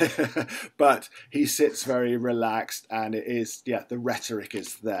 But he sits very relaxed, and it is, the rhetoric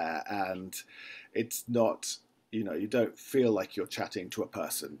is there, and it's not, you know, you don't feel like you're chatting to a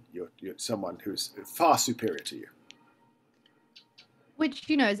person. You're someone who's far superior to you. Which,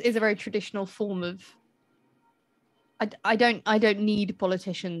 you know, is a very traditional form of. I don't need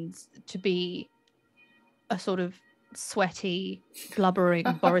politicians to be a sort of sweaty, blubbering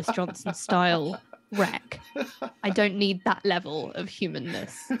Boris Johnson style wreck. I don't need that level of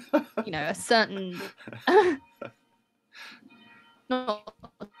humanness. You know, a certain not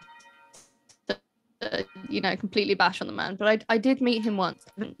you know, completely bash on the man, but I did meet him once,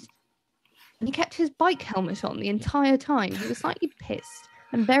 and he kept his bike helmet on the entire time. He was slightly pissed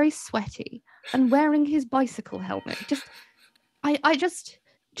and very sweaty and wearing his bicycle helmet. Just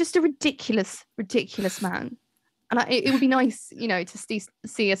a ridiculous man. And it would be nice, you know, to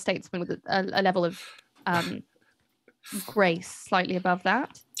see a statesman with a level of grace slightly above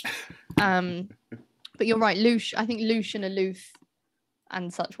that. But you're right, louche. I think louche and aloof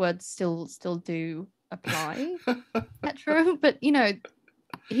and such words still do apply. Petro, but you know,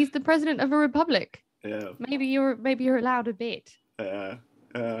 he's the president of a republic. Yeah. Maybe you're allowed a bit.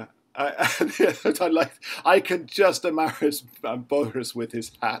 I can just imagine Boris with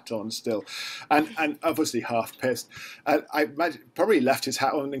his hat on still, and obviously half pissed. And I imagine probably left his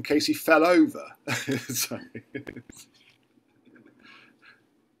hat on in case he fell over.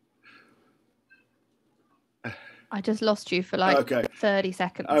 I just lost you for like 30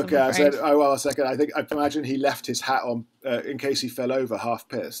 seconds. Okay, I said, oh well, a second. I imagine he left his hat on in case he fell over, half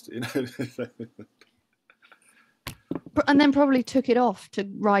pissed. You know. And then probably took it off to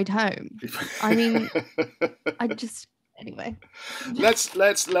ride home. I mean, anyway. Let's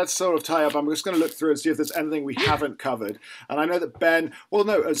sort of tie up. I'm just going to look through and see if there's anything we haven't covered. And I know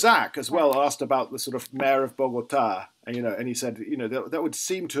that Zach as well asked about the sort of mayor of Bogotá, and you know, and he said, you know, that would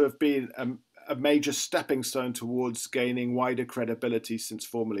seem to have been a major stepping stone towards gaining wider credibility since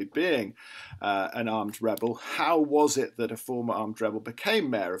formerly being an armed rebel. How was it that a former armed rebel became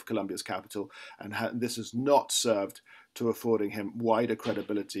mayor of Colombia's capital, and this has not served to affording him wider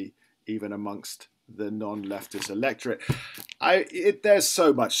credibility even amongst the non-leftist electorate? There's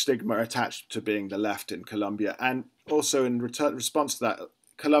so much stigma attached to being the left in Colombia, and also in response to that,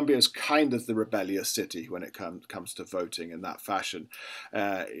 Colombia is kind of the rebellious city when it comes to voting in that fashion.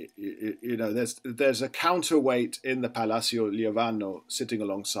 There's a counterweight in the Palacio Liovano sitting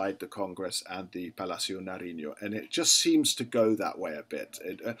alongside the Congress and the Palacio Nariño, and it just seems to go that way a bit.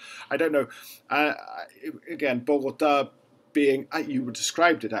 I don't know. Again, Bogota being, you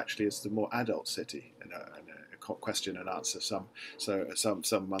described it actually as the more adult city in a question and answer some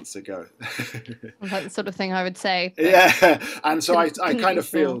months ago. That's the sort of thing I would say. Yeah, and so I kind of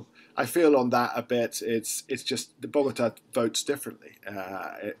feel on that a bit. It's just the Bogota votes differently,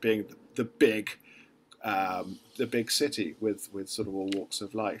 it being the big city with sort of all walks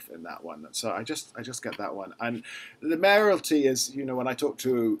of life in that one. So I just get that one. And the mayoralty is, when I talked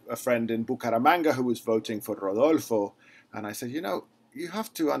to a friend in Bucaramanga who was voting for Rodolfo, and I said, you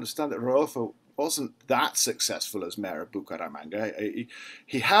have to understand that Rodolfo wasn't that successful as mayor of Bucaramanga.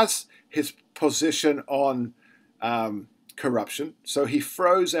 He has his position on corruption, so he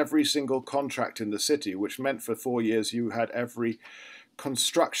froze every single contract in the city, which meant for 4 years you had every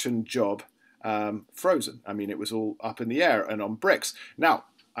construction job frozen. I mean, it was all up in the air and on bricks. Now,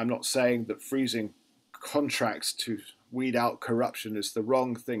 I'm not saying that freezing contracts to weed out corruption is the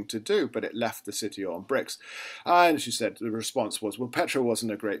wrong thing to do, but it left the city on bricks. And she said the response was, well, Petro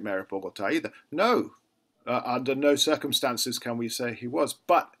wasn't a great mayor of Bogota either. No, under no circumstances can we say he was.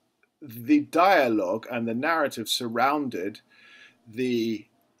 But the dialogue and the narrative surrounded the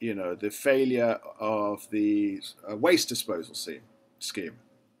failure of the waste disposal scheme.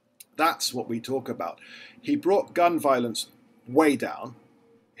 That's what we talk about. He brought gun violence way down.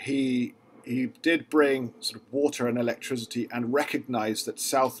 He did bring sort of water and electricity and recognized that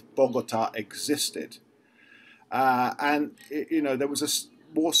South Bogota existed. And there was a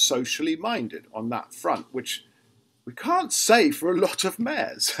more socially minded on that front, which we can't say for a lot of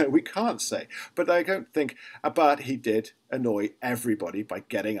mayors. We can't say. But I don't think, but he did annoy everybody by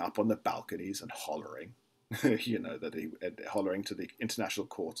getting up on the balconies and hollering. That he hollering to the International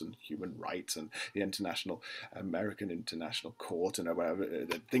Court on Human Rights and the American International Court and whatever,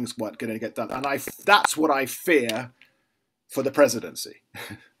 that things weren't going to get done. And that's what I fear for the presidency.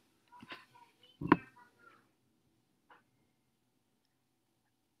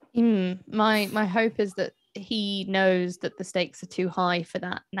 My hope is that he knows that the stakes are too high for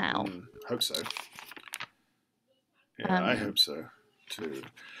that now. Hope so. Yeah, I hope so too.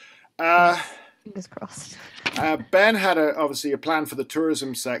 Fingers crossed. Ben had obviously a plan for the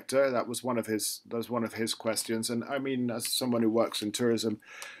tourism sector. That was one of his questions. And I mean, as someone who works in tourism,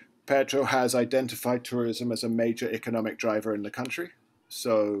 Petro has identified tourism as a major economic driver in the country.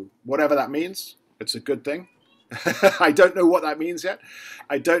 So whatever that means, it's a good thing. I don't know what that means yet.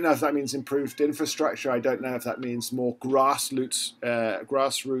 I don't know if that means improved infrastructure. I don't know if that means more grassroots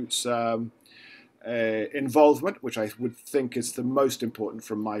involvement, which I would think is the most important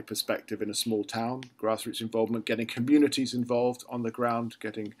from my perspective in a small town. Grassroots involvement, getting communities involved on the ground,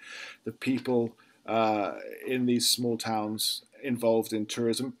 getting the people in these small towns involved in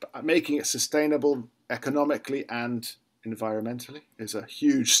tourism, making it sustainable economically and environmentally is a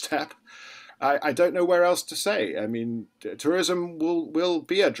huge step. I don't know where else to say. I mean, tourism will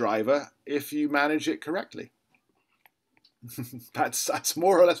be a driver if you manage it correctly. That's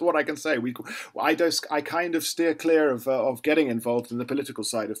more or less what I can say. I kind of steer clear of getting involved in the political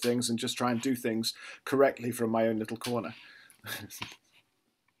side of things and just try and do things correctly from my own little corner.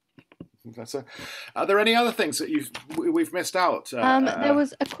 Are there any other things that we've missed out? There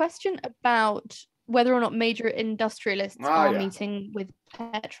was a question about whether or not major industrialists are meeting with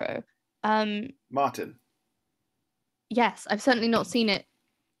Petro. Martin. Yes, I've certainly not seen it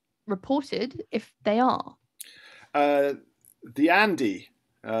reported if they are. The ANDI,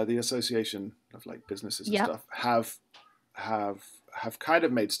 the Association of Businesses and stuff, have kind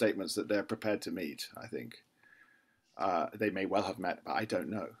of made statements that they're prepared to meet. I think they may well have met, but I don't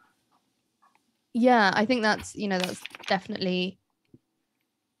know. Yeah, I think that's definitely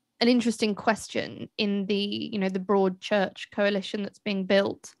an interesting question in the the broad church coalition that's being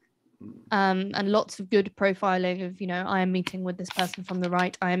built. And lots of good profiling of I am meeting with this person from the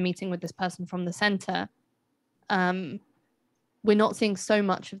right, I am meeting with this person from the center. We're not seeing so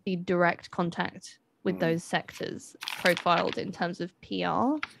much of the direct contact with those sectors profiled in terms of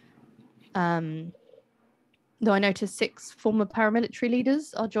PR. Though I noticed 6 former paramilitary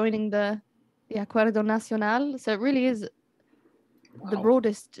leaders are joining the Acuerdo Nacional, so it really is the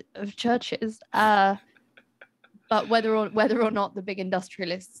broadest of churches. But whether or not the big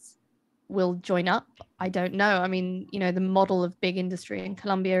industrialists will join up, I don't know. I mean, the model of big industry in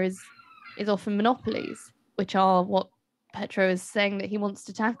Colombia is often monopolies, which are what Petro is saying that he wants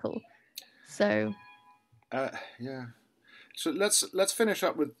to tackle. So yeah, So let's finish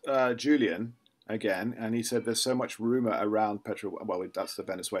up with Julian again, and he said there's so much rumor around Petro. Well, that's the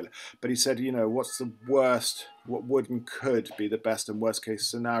Venezuela, but he said, what's the worst? What would and could be the best and worst case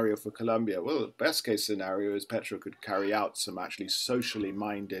scenario for Colombia? Well, the best case scenario is Petro could carry out some actually socially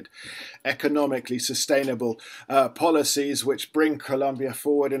minded, economically sustainable policies which bring Colombia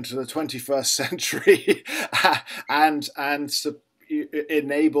forward into the 21st century and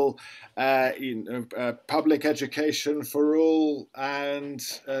enable public education for all, and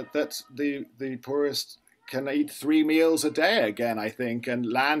that the poorest can eat 3 meals a day again, I think, and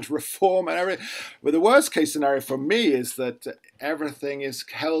land reform and everything. But the worst case scenario for me is that everything is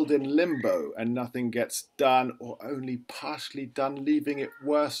held in limbo and nothing gets done, or only partially done, leaving it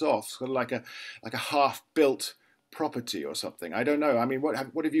worse off, sort of like a half-built property or something. I don't know. I mean, what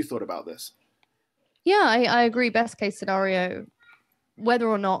have you thought about this? Yeah, I agree. Best case scenario, whether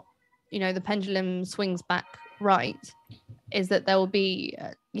or not, the pendulum swings back right, is that there will be,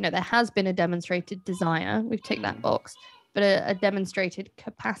 there has been a demonstrated desire, we've ticked that box, but a demonstrated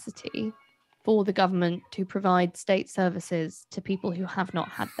capacity for the government to provide state services to people who have not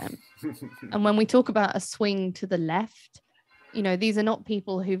had them. And when we talk about a swing to the left, these are not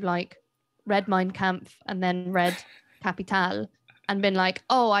people who've read Mein Kampf and then read Capital and been like,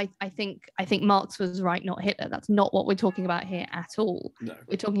 oh, I think Marx was right, not Hitler. That's not what we're talking about here at all. No.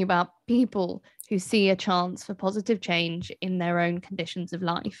 We're talking about people who see a chance for positive change in their own conditions of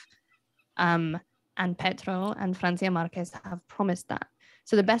life. And Petro and Francia Marquez have promised that.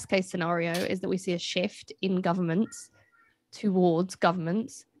 So the best case scenario is that we see a shift in governments towards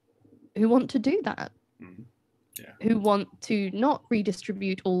governments who want to do that. Mm-hmm. Yeah. Who want to not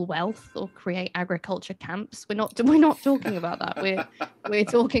redistribute all wealth or create agriculture camps. We're not talking about that. We're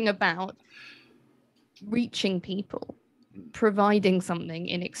talking about reaching people, providing something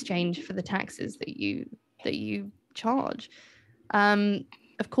in exchange for the taxes that you charge.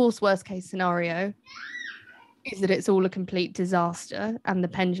 Of course, worst case scenario is that it's all a complete disaster and the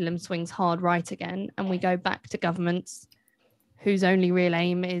pendulum swings hard right again, and we go back to governments whose only real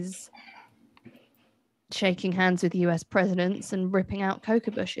aim is shaking hands with US presidents and ripping out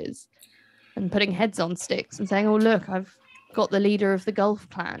coca bushes and putting heads on sticks and saying, oh, look, I've got the leader of the Gulf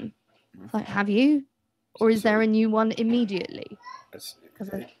clan. Like, have you? Or is there a new one immediately? Because,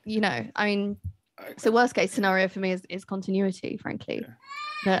 so worst case scenario for me is continuity, frankly,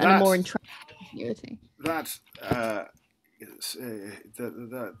 and a more entrenched continuity. That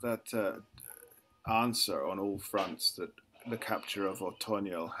answer on all fronts, that the capture of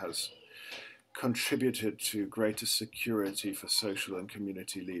Otoño has contributed to greater security for social and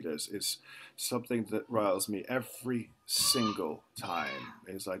community leaders, is something that riles me every single time.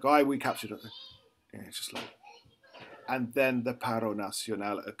 It's like, oh, we captured it. And it's just like, and then the paro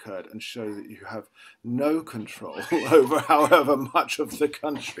nacional occurred and showed that you have no control over however much of the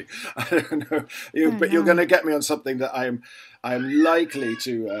country. I don't know, but you're going to get me on something that I am likely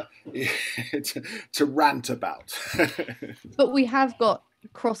to rant about. But we have got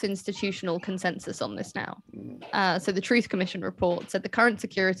cross-institutional consensus on this now. So the Truth Commission report said the current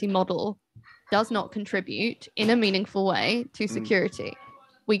security model does not contribute in a meaningful way to security.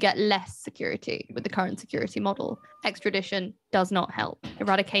 We get less security with the current security model. Extradition does not help.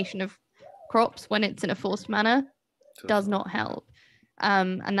 Eradication of crops when it's in a forced manner does not help.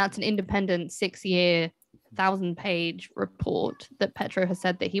 And that's an independent 6-year, 1,000-page report that Petro has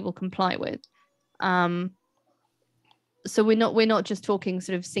said that he will comply with. So we're not just talking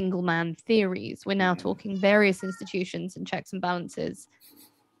sort of single man theories. We're now talking various institutions and checks and balances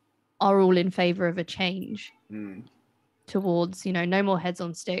are all in favor of a change towards, no more heads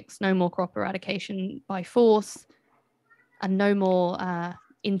on sticks, no more crop eradication by force, and no more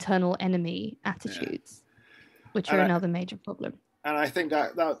internal enemy attitudes, which are another major problem. And I think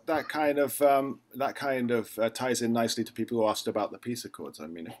that kind of ties in nicely to people who asked about the peace accords. I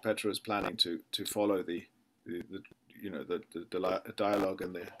mean, if Petro is planning to follow the dialogue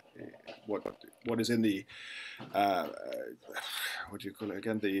and what is in the what do you call it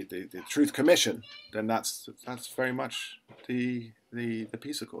again, the Truth Commission, then that's very much the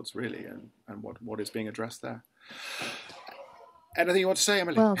peace accords, really, and what is being addressed there. Anything you want to say,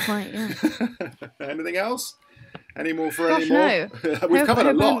 Emily? Well, quite, yeah. Anything else? Any more for Gosh, any more? No. We've covered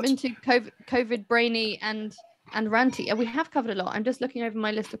a lot. Into COVID brainy and ranty. We have covered a lot. I'm just looking over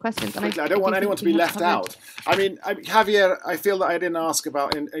my list of questions. And I don't want anyone to be left out. I mean, Javier, I feel that I didn't ask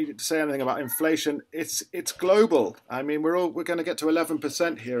about to say anything about inflation. It's global. I mean, we're going to get to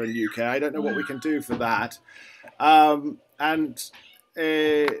 11% here in the UK. I don't know what we can do for that. And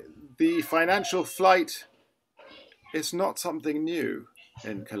the financial flight is not something new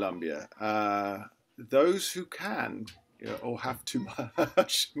in Colombia. Those who can or have too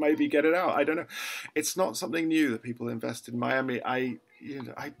much, maybe get it out. I don't know. It's not something new that people invest in Miami. With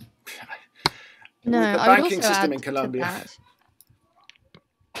the banking system in Colombia.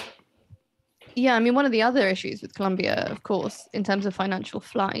 Yeah, I mean, one of the other issues with Colombia, of course, in terms of financial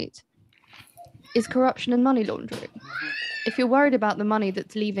flight, is corruption and money laundering. If you're worried about the money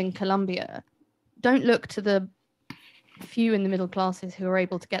that's leaving Colombia, don't look to the few in the middle classes who are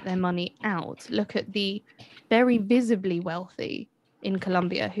able to get their money out. Look at the very visibly wealthy in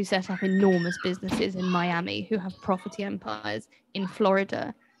Colombia who set up enormous businesses in Miami, who have property empires in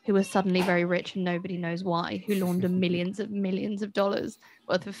Florida, who are suddenly very rich and nobody knows why, who launder millions of dollars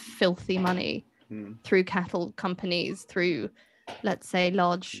worth of filthy money through cattle companies, through, let's say,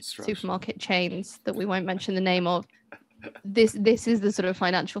 large supermarket chains that we won't mention the name of. This is the sort of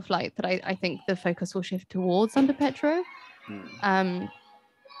financial flight that I think the focus will shift towards under Petro. And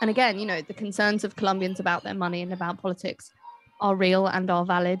again, the concerns of Colombians about their money and about politics are real and are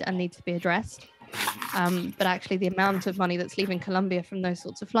valid and need to be addressed. But actually the amount of money that's leaving Colombia from those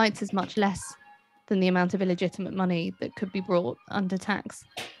sorts of flights is much less than the amount of illegitimate money that could be brought under tax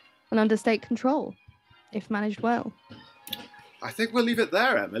and under state control if managed well. I think we'll leave it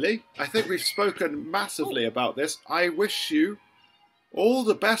there, Emily. I think we've spoken massively about this. I wish you all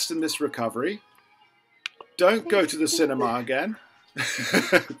the best in this recovery. Don't go to the cinema again.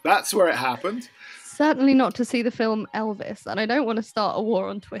 That's where it happened. Certainly not to see the film Elvis, and I don't want to start a war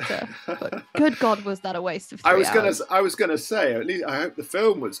on Twitter, but good God, was that a waste of 3 hours. I was gonna say, at least I hope the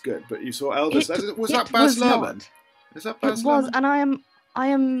film was good, but you saw Elvis. Was that Baz Luhrmann? Is that Baz Luhrmann? It was, and I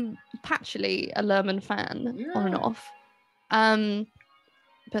am patchily a Luhrmann fan, on and off.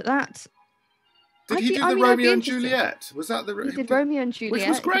 But that... Did he do the Romeo and Juliet? Was that the... He did Romeo and Juliet. Which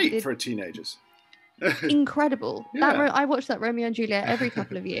was great for teenagers. Incredible. Yeah. I watch that Romeo and Juliet every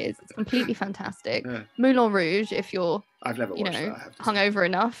couple of years. It's completely fantastic. Moulin Rouge, if you're I've never watched that, hungover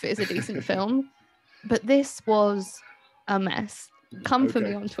enough, is a decent film. But this was a mess. Come for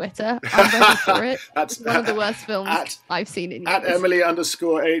me on Twitter. I'm ready for it. It's one of the worst films I've seen in years. At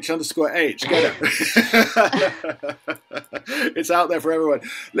Emily_H_H. Get it. It's out there for everyone.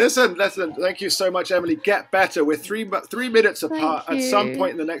 Listen. Thank you so much, Emily. Get better. We're 3 minutes apart. At some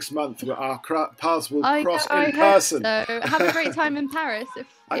point in the next month, our paths will cross in person. So have a great time in Paris.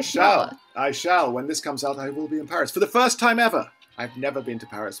 I shall. When this comes out, I will be in Paris for the first time ever. I've never been to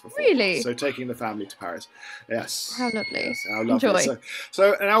Paris before. Really? So taking the family to Paris. Yes. How lovely. Yes, how lovely. Enjoy.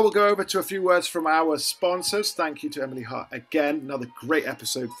 So now we'll go over to a few words from our sponsors. Thank you to Emily Hart again. Another great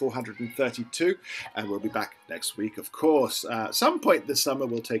episode, 432. And we'll be back next week, of course. At some point this summer,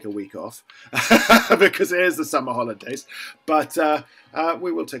 we'll take a week off because it is the summer holidays. But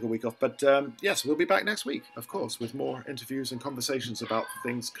we will take a week off. But yes, we'll be back next week, of course, with more interviews and conversations about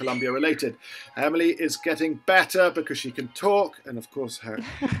things Colombia related. Emily is getting better because she can talk. And of course, her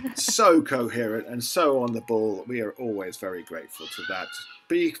so coherent and so on the ball. We are always very grateful to that.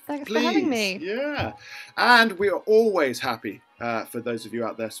 Thanks for having me. Yeah. And we are always happy for those of you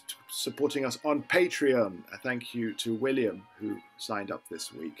out there supporting us on Patreon. A thank you to William, who signed up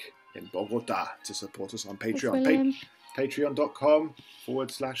this week in Bogotá to support us on Patreon.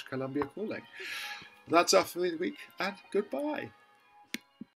 Patreon.com/Colombia Calling. That's us for the week, and goodbye.